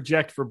normally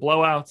project for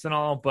blowouts and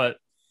all, but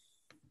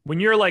when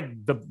you're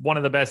one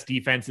of the best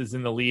defenses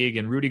in the league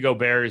and Rudy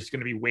Gobert is going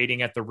to be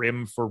waiting at the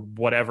rim for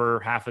whatever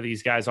half of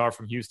these guys are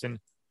from Houston,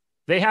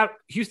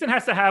 Houston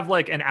has to have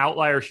an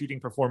outlier shooting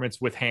performance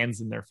with hands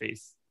in their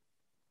face.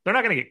 They're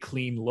not going to get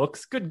clean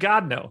looks. Good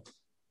God, no.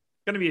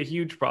 It's going to be a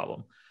huge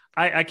problem.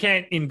 I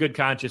can't in good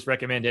conscience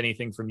recommend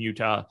anything from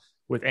Utah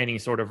with any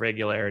sort of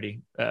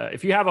regularity.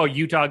 If you have a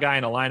Utah guy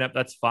in a lineup,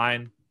 that's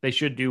fine. They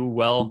should do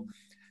well.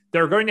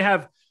 They're going to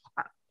have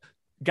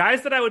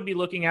guys that I would be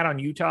looking at on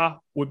Utah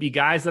would be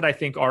guys that I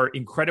think are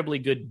incredibly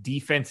good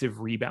defensive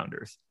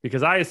rebounders,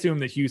 because I assume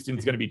that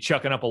Houston's going to be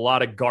chucking up a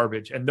lot of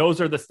garbage, and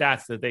those are the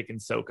stats that they can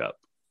soak up.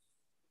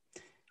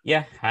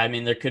 Yeah, I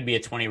mean, there could be a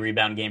 20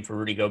 rebound game for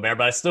Rudy Gobert,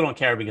 but I still don't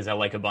care because I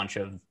like a bunch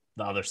of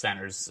the other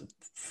centers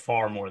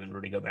far more than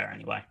Rudy Gobert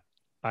anyway.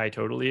 I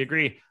totally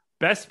agree.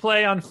 Best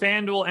play on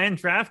FanDuel and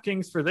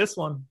DraftKings for this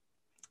one?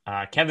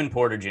 Kevin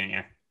Porter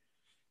Jr.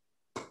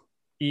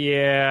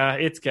 Yeah,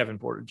 it's Kevin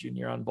Porter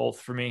Jr. on both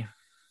for me.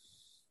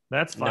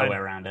 That's fine. No way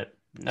around it.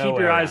 Keep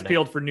your eyes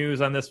peeled for news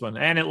on this one.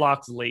 And it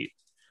locks late.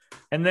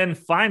 And then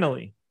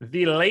finally,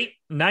 the late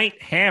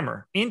night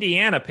hammer.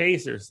 Indiana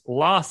Pacers,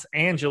 Los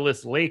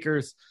Angeles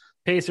Lakers.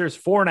 Pacers,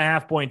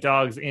 4.5-point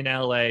dogs in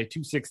LA.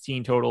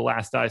 216 total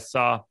last I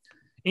saw.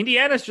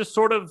 Indiana's just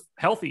sort of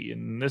healthy,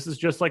 and this is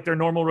just their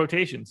normal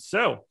rotation.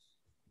 So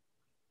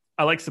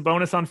I like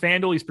Sabonis on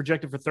FanDuel. He's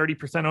projected for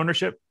 30%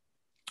 ownership.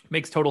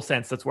 Makes total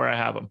sense. That's where I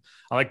have him.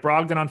 I like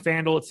Brogdon on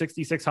FanDuel at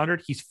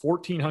 6,600. He's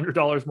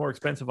 $1,400 more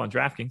expensive on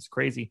DraftKings.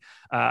 Crazy.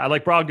 I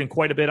like Brogdon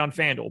quite a bit on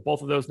FanDuel.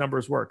 Both of those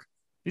numbers work.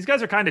 These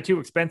guys are kind of too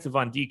expensive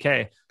on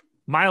DK.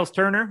 Miles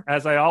Turner,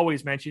 as I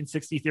always mention,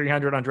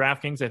 6,300 on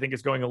DraftKings. I think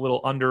is going a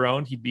little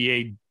under-owned. He'd be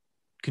a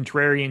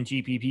contrarian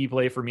GPP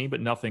play for me,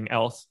 but nothing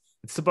else.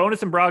 It's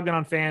Sabonis and Brogdon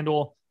on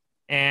FanDuel,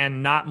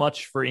 and not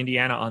much for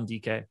Indiana on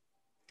DK.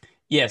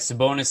 Yeah,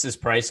 Sabonis'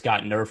 price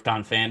got nerfed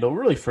on FanDuel,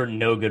 really for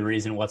no good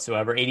reason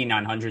whatsoever.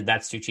 8,900,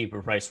 that's too cheap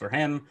a price for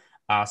him.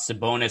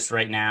 Sabonis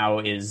right now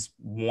is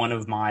one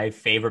of my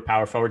favorite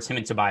power forwards. Him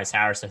and Tobias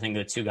Harris, I think,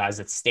 are the two guys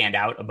that stand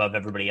out above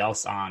everybody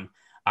else on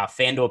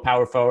FanDuel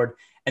power forward.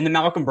 And the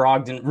Malcolm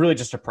Brogdon, really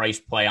just a price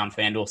play on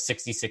FanDuel,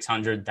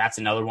 6,600. That's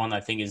another one that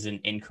I think is an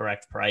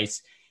incorrect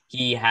price.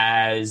 He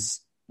has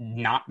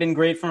not been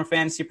great from a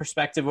fantasy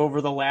perspective over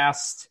the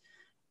last,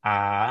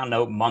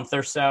 month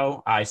or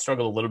so. I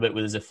struggled a little bit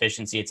with his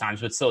efficiency at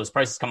times, but still his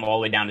price has come all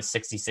the way down to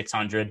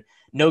 6,600.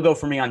 No go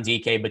for me on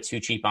DK, but too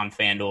cheap on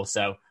FanDuel.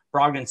 So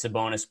Brogdon,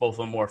 Sabonis, both of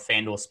them more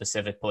FanDuel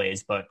specific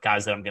plays, but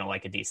guys that I'm going to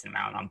like a decent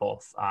amount on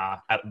both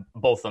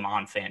of them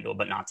on FanDuel,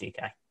 but not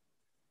DK.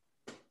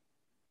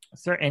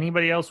 Is there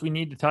anybody else we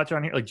need to touch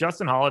on here? Like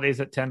Justin Holiday's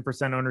at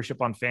 10%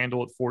 ownership on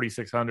FanDuel at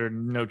 4,600.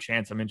 No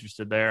chance I'm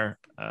interested there.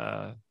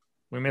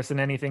 We missing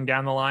anything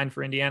down the line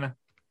for Indiana?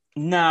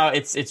 No,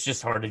 it's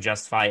just hard to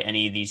justify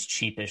any of these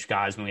cheapish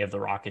guys when we have the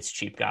Rockets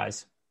cheap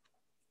guys.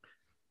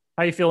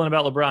 How you feeling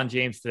about LeBron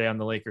James today on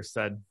the Lakers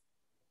side?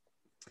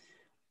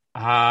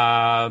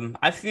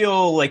 I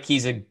feel like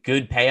he's a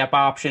good pay-up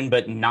option,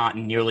 but not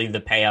nearly the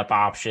pay-up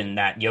option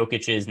that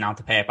Jokic is, not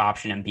the pay-up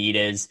option Embiid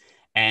is.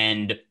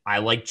 And I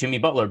like Jimmy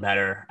Butler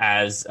better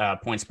as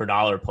points per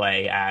dollar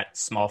play at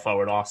small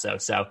forward also.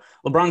 So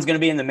LeBron's going to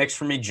be in the mix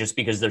for me just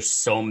because there's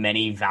so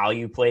many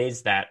value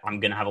plays that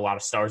I'm going to have a lot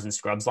of stars and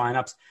scrubs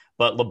lineups,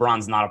 but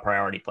LeBron's not a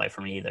priority play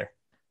for me either.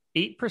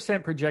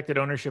 8% projected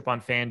ownership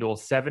on FanDuel,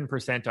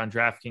 7% on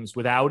DraftKings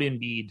without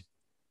Embiid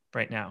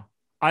right now.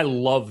 I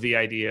love the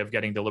idea of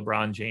getting to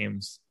LeBron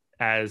James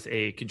as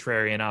a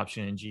contrarian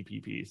option in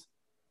GPPs.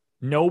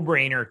 No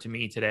brainer to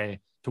me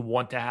today to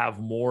want to have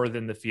more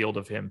than the field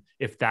of him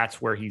if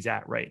that's where he's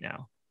at right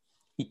now.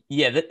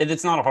 Yeah,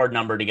 it's not a hard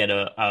number to get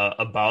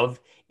above,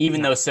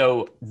 even though,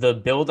 so the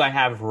build I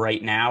have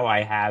right now,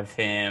 I have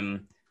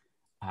him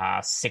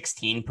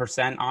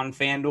 16% on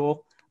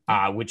FanDuel,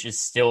 which is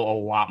still a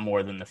lot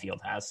more than the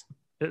field has.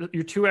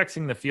 You're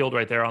 2Xing the field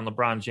right there on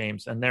LeBron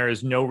James, and there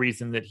is no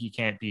reason that he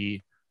can't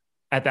be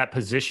at that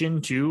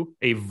position to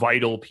a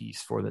vital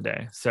piece for the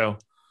day. So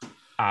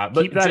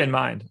keep that in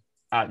mind.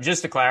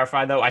 Just to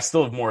clarify, though, I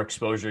still have more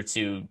exposure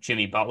to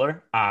Jimmy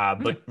Butler,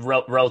 but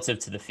relative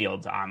to the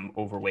field, I'm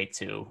overweight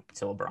to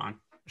LeBron.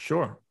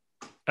 Sure.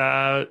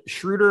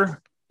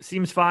 Schroeder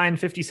seems fine,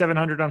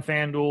 5,700 on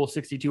FanDuel,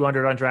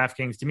 6,200 on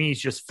DraftKings. To me,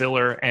 he's just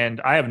filler, and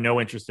I have no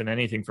interest in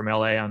anything from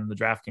LA on the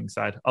DraftKings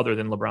side other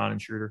than LeBron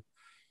and Schroeder.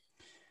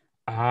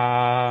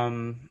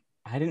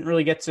 I didn't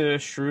really get to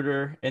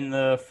Schroeder in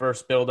the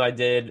first build I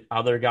did.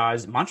 Other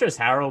guys, Montrezl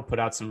Harrell put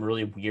out some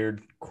really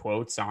weird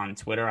quotes on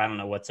Twitter. I don't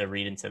know what to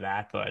read into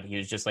that, but he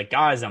was just like,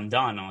 guys, I'm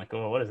done. I'm like,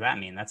 oh, what does that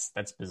mean?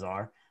 That's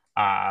bizarre.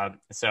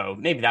 So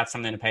maybe that's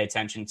something to pay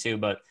attention to.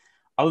 But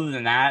other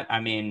than that, I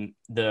mean,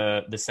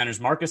 the center's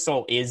Marcus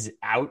Gasol is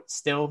out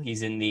still.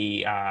 He's in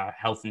the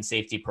health and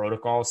safety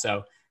protocol.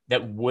 So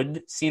that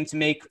would seem to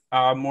make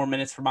more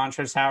minutes for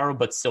Montrezl Harrell,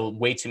 but still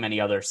way too many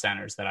other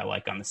centers that I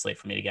like on the slate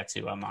for me to get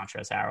to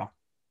Montrezl Harrell.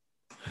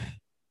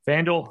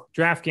 FanDuel,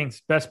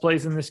 DraftKings, best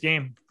plays in this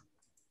game.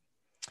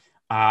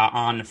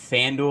 On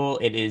FanDuel,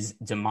 it is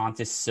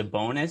Domantas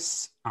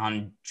Sabonis.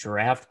 On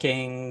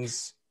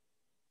DraftKings,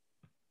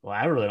 well,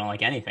 I really don't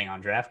like anything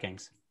on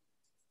DraftKings.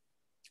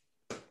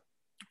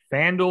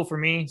 FanDuel for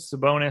me,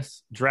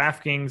 Sabonis.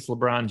 DraftKings,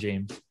 LeBron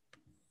James.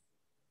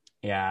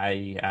 Yeah,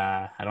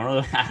 I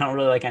don't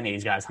really like any of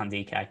these guys on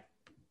DK.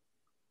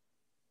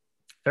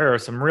 There are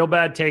some real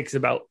bad takes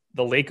about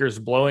the Lakers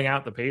blowing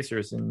out the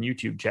Pacers in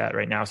YouTube chat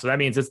right now. So that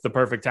means it's the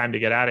perfect time to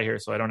get out of here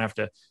so I don't have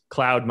to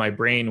cloud my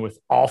brain with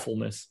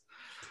awfulness.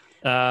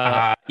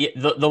 The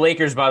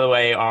Lakers, by the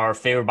way, are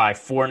favored by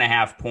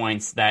 4.5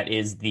 points. That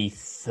is the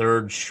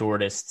third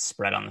shortest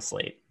spread on the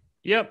slate.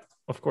 Yep,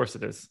 of course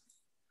it is.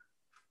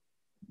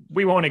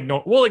 We'll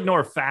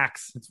ignore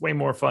facts. It's way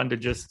more fun to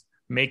just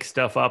make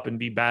stuff up and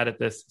be bad at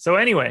this. So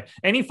anyway,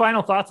 any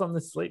final thoughts on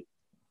this slate?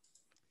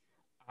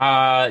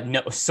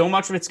 No, so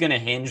much of it's going to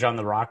hinge on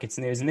the Rockets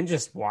news, and then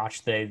just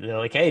watch. They're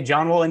like, hey,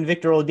 John Wall and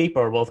Victor Oladipo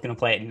are both going to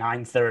play at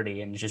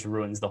 9:30, and it just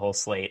ruins the whole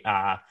slate.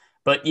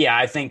 But yeah,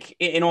 I think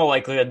in all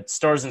likelihood,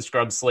 stars and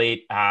scrubs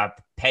slate,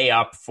 pay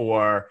up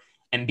for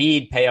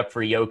Embiid, pay up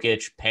for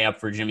Jokic, pay up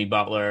for Jimmy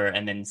Butler,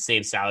 and then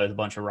save salary with a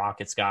bunch of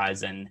Rockets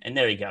guys, and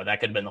there you go.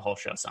 That could have been the whole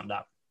show summed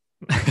up.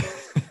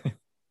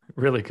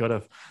 Really could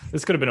have.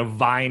 This could have been a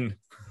Vine.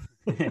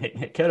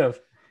 It could have.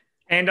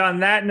 And on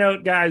that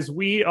note, guys,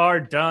 we are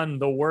done.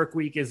 The work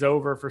week is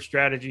over for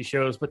strategy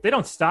shows, but they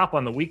don't stop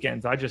on the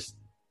weekends. I just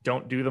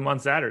don't do them on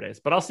Saturdays.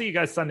 But I'll see you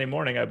guys Sunday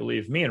morning, I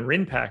believe. Me and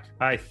Rinpack,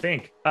 I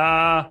think.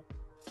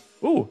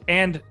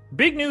 And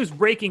big news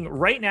breaking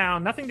right now.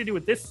 Nothing to do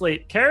with this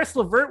slate. Karis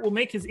LeVert will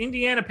make his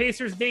Indiana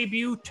Pacers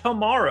debut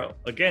tomorrow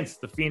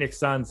against the Phoenix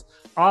Suns.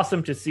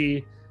 Awesome to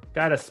see.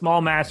 Got a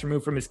small mass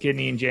removed from his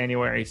kidney in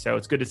January, so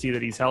it's good to see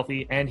that he's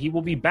healthy, and he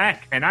will be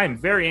back. And I'm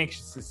very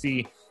anxious to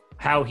see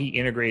how he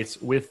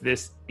integrates with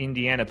this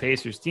Indiana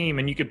Pacers team.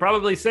 And you could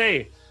probably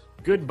say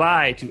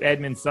goodbye to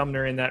Edmund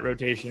Sumner in that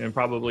rotation and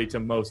probably to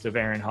most of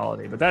Aaron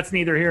Holiday. But that's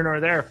neither here nor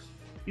there.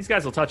 These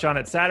guys will touch on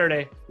it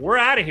Saturday. We're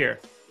out of here.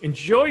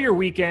 Enjoy your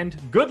weekend.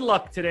 Good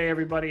luck today,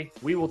 everybody.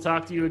 We will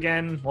talk to you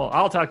again. Well,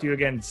 I'll talk to you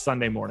again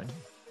Sunday morning.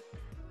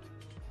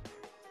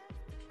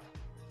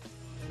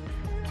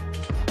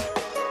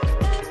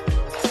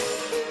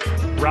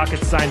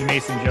 Rockets signed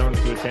Mason Jones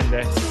to a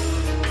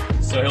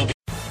 10-day. So he'll be.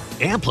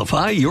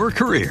 Amplify your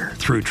career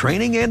through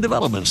training and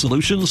development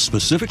solutions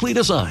specifically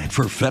designed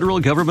for federal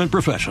government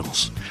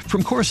professionals.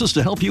 From courses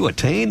to help you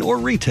attain or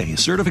retain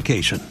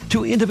certification,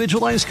 to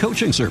individualized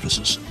coaching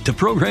services, to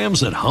programs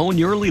that hone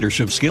your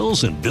leadership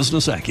skills and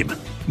business acumen,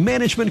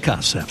 Management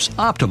Concepts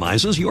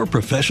optimizes your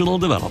professional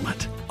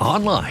development.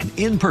 Online,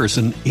 in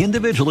person,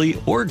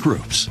 individually, or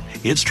groups,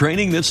 it's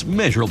training that's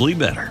measurably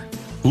better.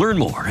 Learn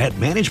more at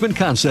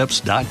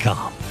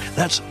managementconcepts.com.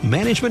 That's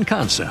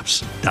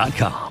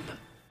managementconcepts.com.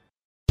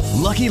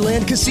 Lucky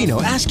Land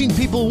Casino, asking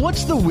people,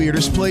 what's the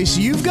weirdest place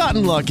you've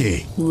gotten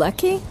lucky?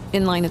 Lucky?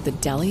 In line at the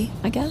deli,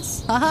 I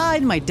guess? Aha,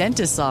 in my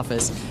dentist's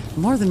office.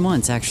 More than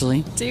once,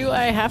 actually. Do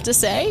I have to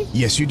say?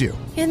 Yes, you do.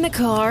 In the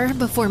car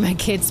before my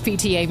kids'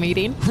 PTA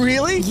meeting.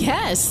 Really?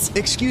 Yes.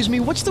 Excuse me,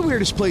 what's the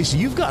weirdest place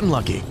you've gotten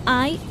lucky?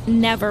 I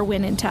never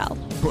win and tell.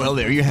 Well,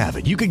 there you have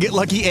it. You can get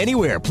lucky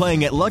anywhere,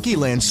 playing at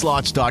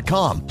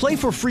LuckyLandSlots.com. Play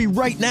for free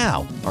right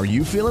now. Are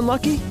you feeling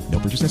lucky? No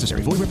purchase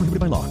necessary. Void where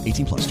prohibited by law.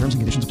 18+. Terms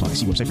and conditions apply.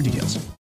 See website for details.